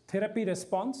therapy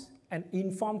response and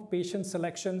informed patient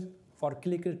selection for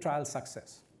clinical trial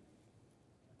success.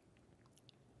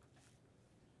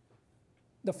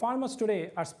 The pharmas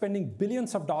today are spending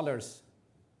billions of dollars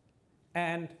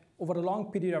and over a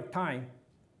long period of time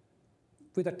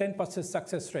with a 10%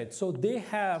 success rate. So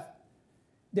they're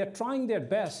trying their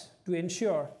best to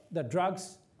ensure the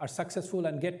drugs are successful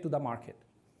and get to the market.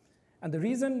 And the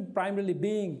reason primarily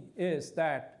being is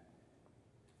that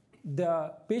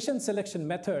the patient selection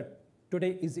method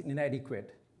today is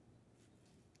inadequate.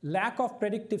 Lack of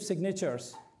predictive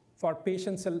signatures for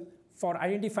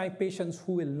identifying patients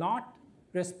who will not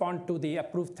respond to the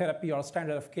approved therapy or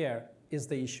standard of care is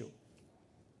the issue.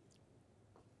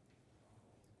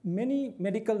 Many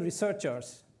medical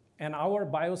researchers and our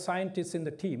bioscientists in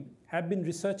the team have been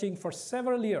researching for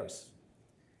several years,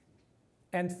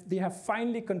 and they have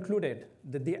finally concluded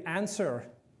that the answer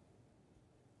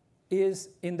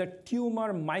is in the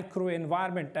tumor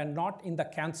microenvironment and not in the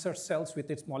cancer cells with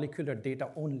its molecular data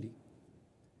only.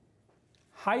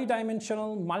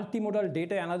 High-dimensional multimodal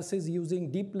data analysis using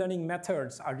deep learning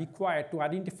methods are required to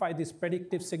identify these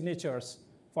predictive signatures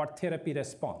for therapy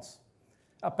response.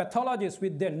 A pathologist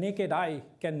with their naked eye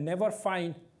can never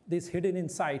find these hidden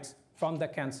insights from the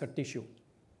cancer tissue.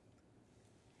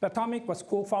 Pathomic was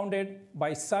co-founded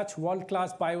by such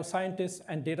world-class bioscientists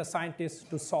and data scientists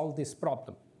to solve this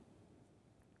problem.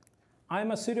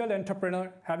 I'm a serial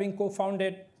entrepreneur, having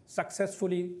co-founded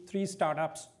successfully 3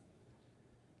 startups.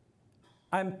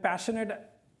 I'm passionate,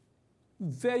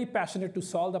 very passionate to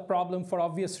solve the problem for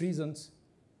obvious reasons,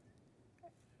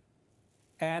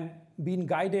 and being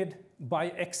guided by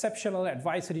exceptional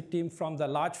advisory team from the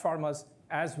large pharmas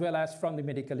as well as from the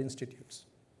medical institutes.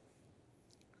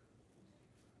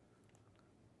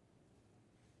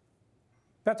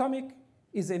 Pathomic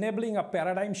is enabling a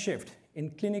paradigm shift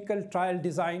in clinical trial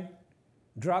design,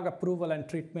 drug approval, and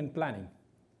treatment planning.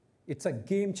 It's a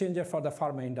game changer for the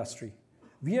pharma industry.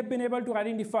 We have been able to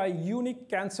identify unique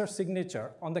cancer signature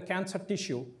on the cancer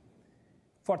tissue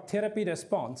for therapy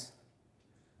response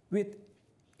with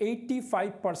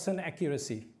 85%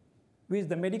 accuracy, which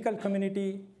the medical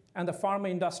community and the pharma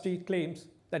industry claims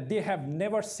that they have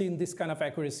never seen this kind of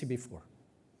accuracy before.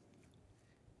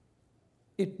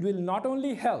 It will not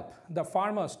only help the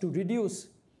pharmas to reduce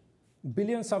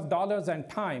billions of dollars and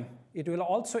time, it will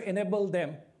also enable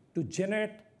them to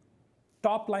generate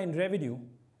top-line revenue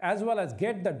as well as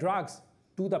get the drugs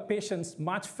to the patients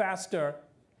much faster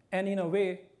and in a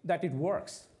way that it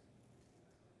works.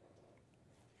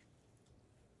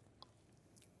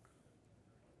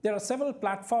 There are several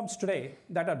platforms today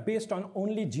that are based on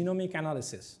only genomic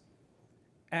analysis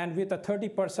and with a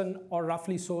 30% or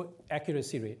roughly so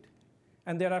accuracy rate.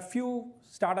 And there are few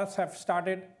startups have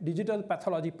started digital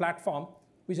pathology platform,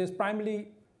 which is primarily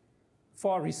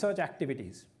for research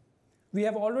activities. We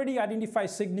have already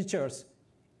identified signatures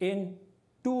in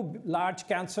 2 large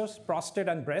cancers, prostate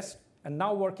and breast, and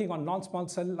now working on non-small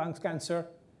cell lung cancer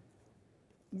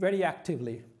very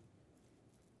actively.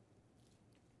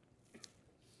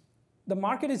 The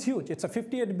market is huge. It's a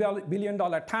 $58 billion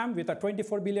TAM with a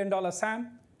 $24 billion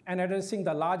SAM and addressing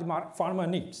the large pharma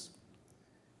needs.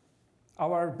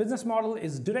 Our business model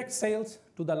is direct sales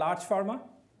to the large pharma,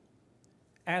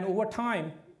 and over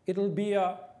time, it will be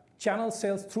a channel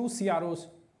sales through CROs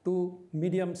to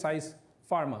medium-sized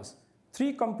pharmas.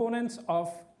 3 components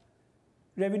of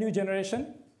revenue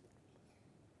generation: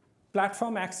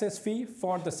 platform access fee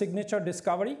for the signature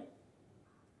discovery,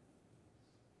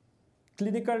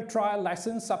 clinical trial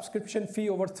license subscription fee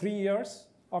over 3 years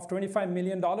of $25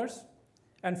 million,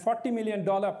 and $40 million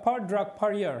per drug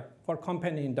per year for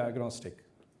companion diagnostic.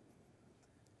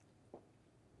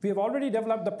 We have already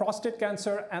developed the prostate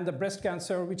cancer and the breast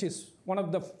cancer, which is one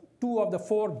of the 2 of the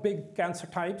 4 big cancer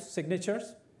types,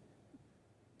 signatures,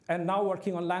 and now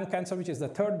working on lung cancer, which is the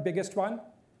 3rd biggest one.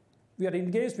 We are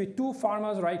engaged with 2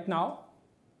 pharmas right now,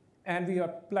 and we are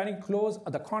planning to close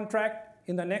the contract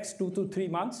in the next 2 to 3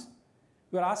 months.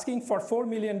 We're asking for $4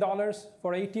 million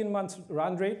for 18 months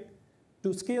run rate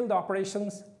to scale the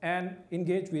operations and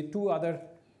engage with 2 other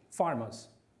farmers.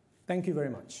 Thank you very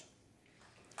much.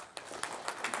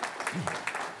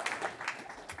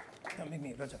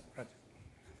 Raja.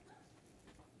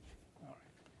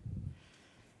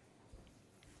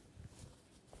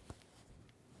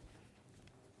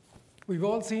 We've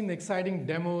all seen exciting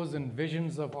demos and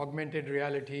visions of augmented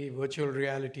reality, virtual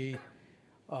reality,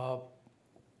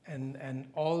 and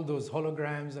all those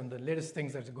holograms and the latest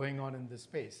things that are going on in this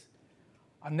space.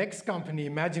 Our next company,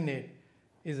 Imaginate,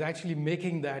 is actually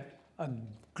making that a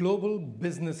global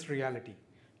business reality.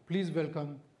 Please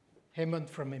welcome Hemant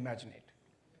from Imaginate.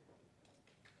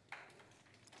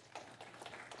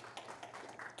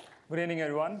 Good evening,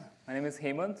 everyone. My name is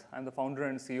Hemant. I'm the founder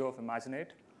and CEO of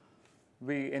Imaginate.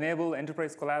 We enable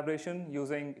enterprise collaboration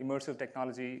using immersive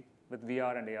technology with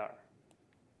VR and AR.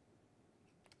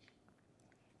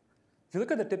 If you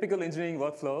look at the typical engineering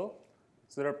workflow,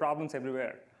 so there are problems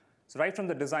everywhere. So right from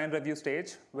the design review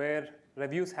stage, where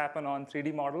reviews happen on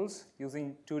 3D models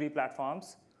using 2D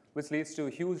platforms, which leads to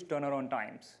huge turnaround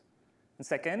times. And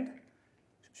second,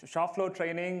 shop floor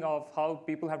training of how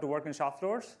people have to work in shop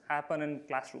floors happen in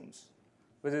classrooms,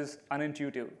 which is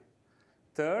unintuitive.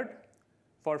 Third,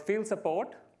 for field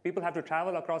support, people have to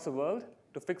travel across the world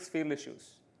to fix field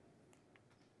issues.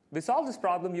 We solve this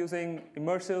problem using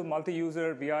immersive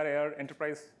multi-user VR/AR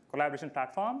enterprise collaboration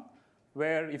platform,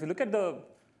 where if you look at the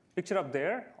picture up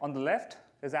there, on the left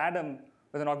is Adam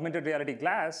with an augmented reality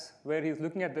glass, where he's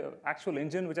looking at the actual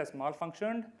engine which has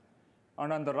malfunctioned.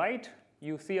 And on the right,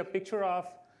 you see a picture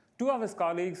of 2 of his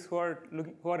colleagues who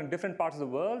are in different parts of the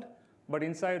world, but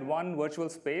inside one virtual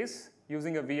space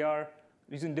using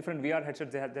different VR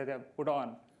headsets they have put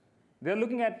on. They're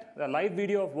looking at a live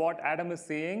video of what Adam is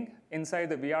seeing inside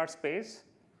the VR space,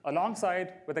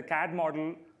 alongside with a CAD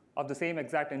model of the same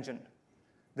exact engine.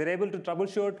 They're able to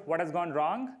troubleshoot what has gone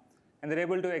wrong, and they're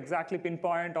able to exactly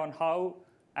pinpoint on how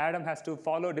Adam has to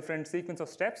follow different sequence of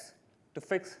steps to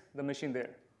fix the machine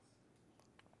there.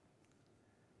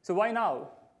 So why now?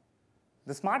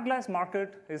 The smart glass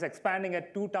market is expanding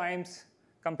at 2 times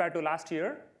compared to last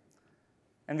year,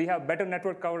 and we have better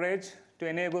network coverage to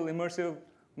enable immersive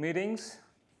meetings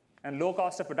and low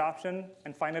cost of adoption,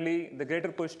 and finally, the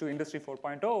greater push to Industry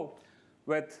 4.0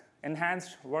 with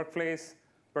enhanced workplace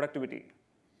productivity.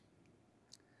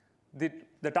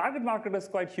 The target market is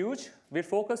quite huge. We're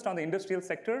focused on the industrial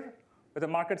sector with a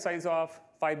market size of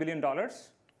 $5 billion. Now,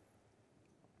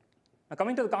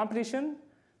 coming to the competition,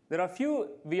 there are a few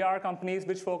VR companies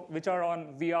which are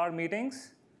on VR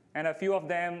meetings, and a few of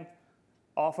them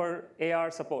offer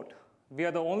AR support. We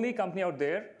are the only company out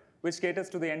there which caters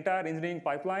to the entire engineering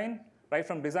pipeline, right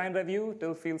from design review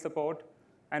till field support,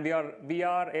 and we are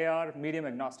VR, AR, medium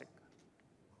agnostic.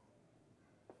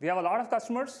 We have a lot of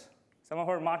customers. Some of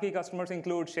our marquee customers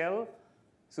include Shell,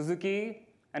 Suzuki,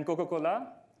 and Coca-Cola.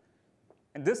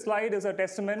 And this slide is a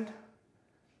testament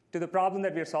to the problem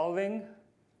that we are solving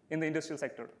in the industrial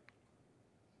sector.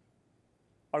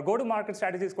 Our go-to-market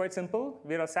strategy is quite simple.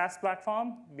 We are a SaaS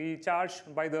platform. We charge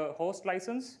by the host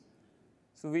license.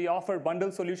 So we offer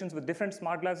bundled solutions with different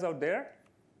smart glasses out there.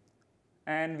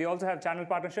 And we also have channel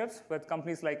partnerships with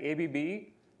companies like ABB,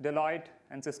 Deloitte,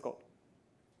 and Cisco.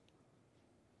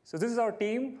 So this is our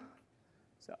team.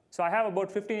 So I have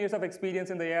about 15 years of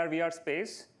experience in the AR/VR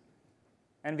space.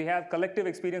 And we have collective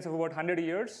experience of about 100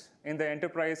 years in the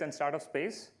enterprise and startup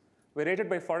space. We're rated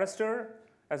by Forrester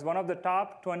as one of the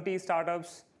top 20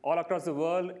 startups all across the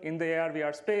world in the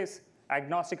AR/VR space,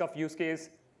 agnostic of use case,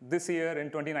 this year in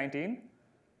 2019.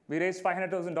 We raised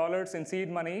 $500,000 in seed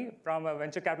money from a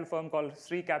venture capital firm called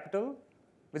Sri Capital,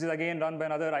 which is again run by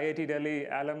another IIT Delhi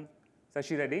alum,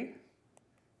 Sashi Reddy.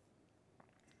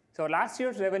 So last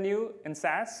year's revenue in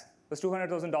SaaS was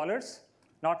 $200,000,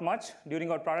 not much during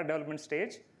our product development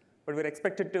stage, but we're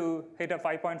expected to hit a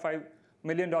 $5.5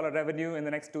 million revenue in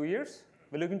the next 2 years.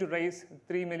 We're looking to raise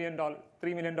 $3 million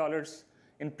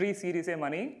in pre-Series A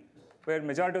money, where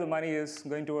majority of the money is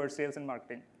going towards sales and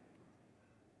marketing.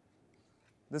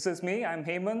 This is me. I'm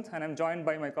Hemant, and I'm joined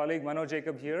by my colleague Manoj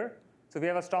Jacob here. So we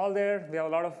have a stall there. We have a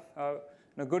lot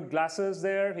of good glasses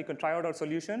there. You can try out our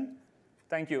solution.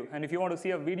 Thank you. And if you want to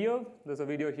see a video, there's a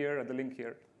video here at the link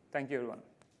here. Thank you, everyone.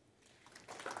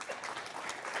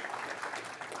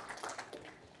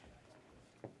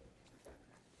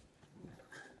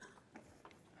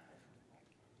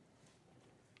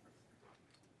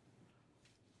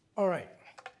 All right.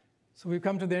 So we've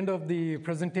come to the end of the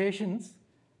presentations.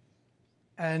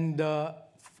 And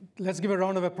let's give a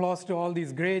round of applause to all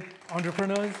these great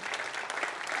entrepreneurs.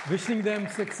 wishing them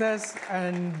success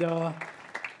and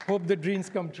hope the dreams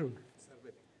come true.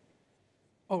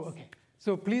 Oh, OK.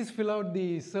 So please fill out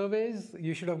the surveys.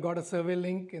 You should have got a survey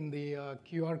link in the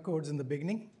QR codes in the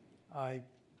beginning. There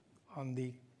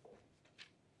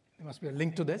must be a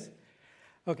link to this.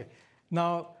 OK.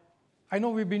 Now, I know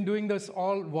we've been doing this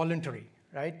all voluntary,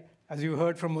 right? As you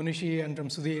heard from Munishi and from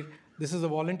Sudhir, this is a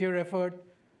volunteer effort,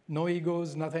 no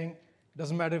egos, nothing.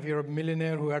 Doesn't matter if you're a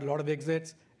millionaire who had a lot of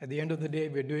exits. At the end of the day,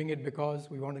 we're doing it because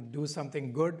we want to do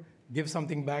something good, give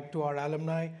something back to our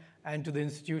alumni and to the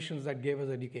institutions that gave us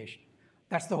education.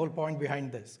 That's the whole point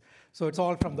behind this. So it's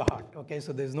all from the heart, okay?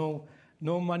 So there's no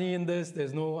money in this.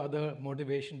 There's no other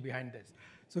motivation behind this.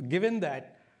 So given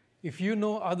that, if you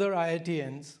know other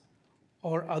IITians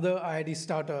or other IIT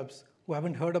startups who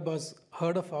haven't heard of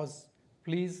us,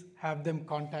 please have them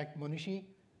contact Munishi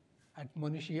at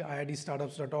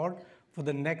munishi@iitstartups.org for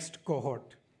the next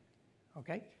cohort,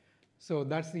 okay? So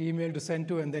that's the email to send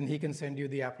to, and then he can send you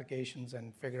the applications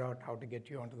and figure out how to get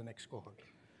you onto the next cohort.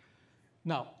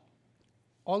 Now,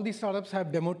 all these startups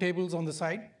have demo tables on the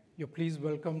side. You're please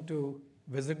welcome to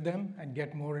visit them and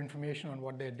get more information on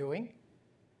what they're doing.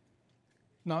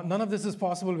 Now, none of this is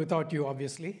possible without you,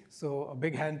 obviously. So a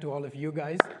big hand to all of you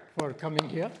guys for coming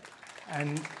here.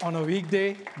 And on a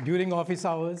weekday, during office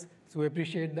hours, so we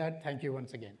appreciate that. Thank you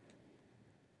once again.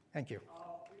 Thank you.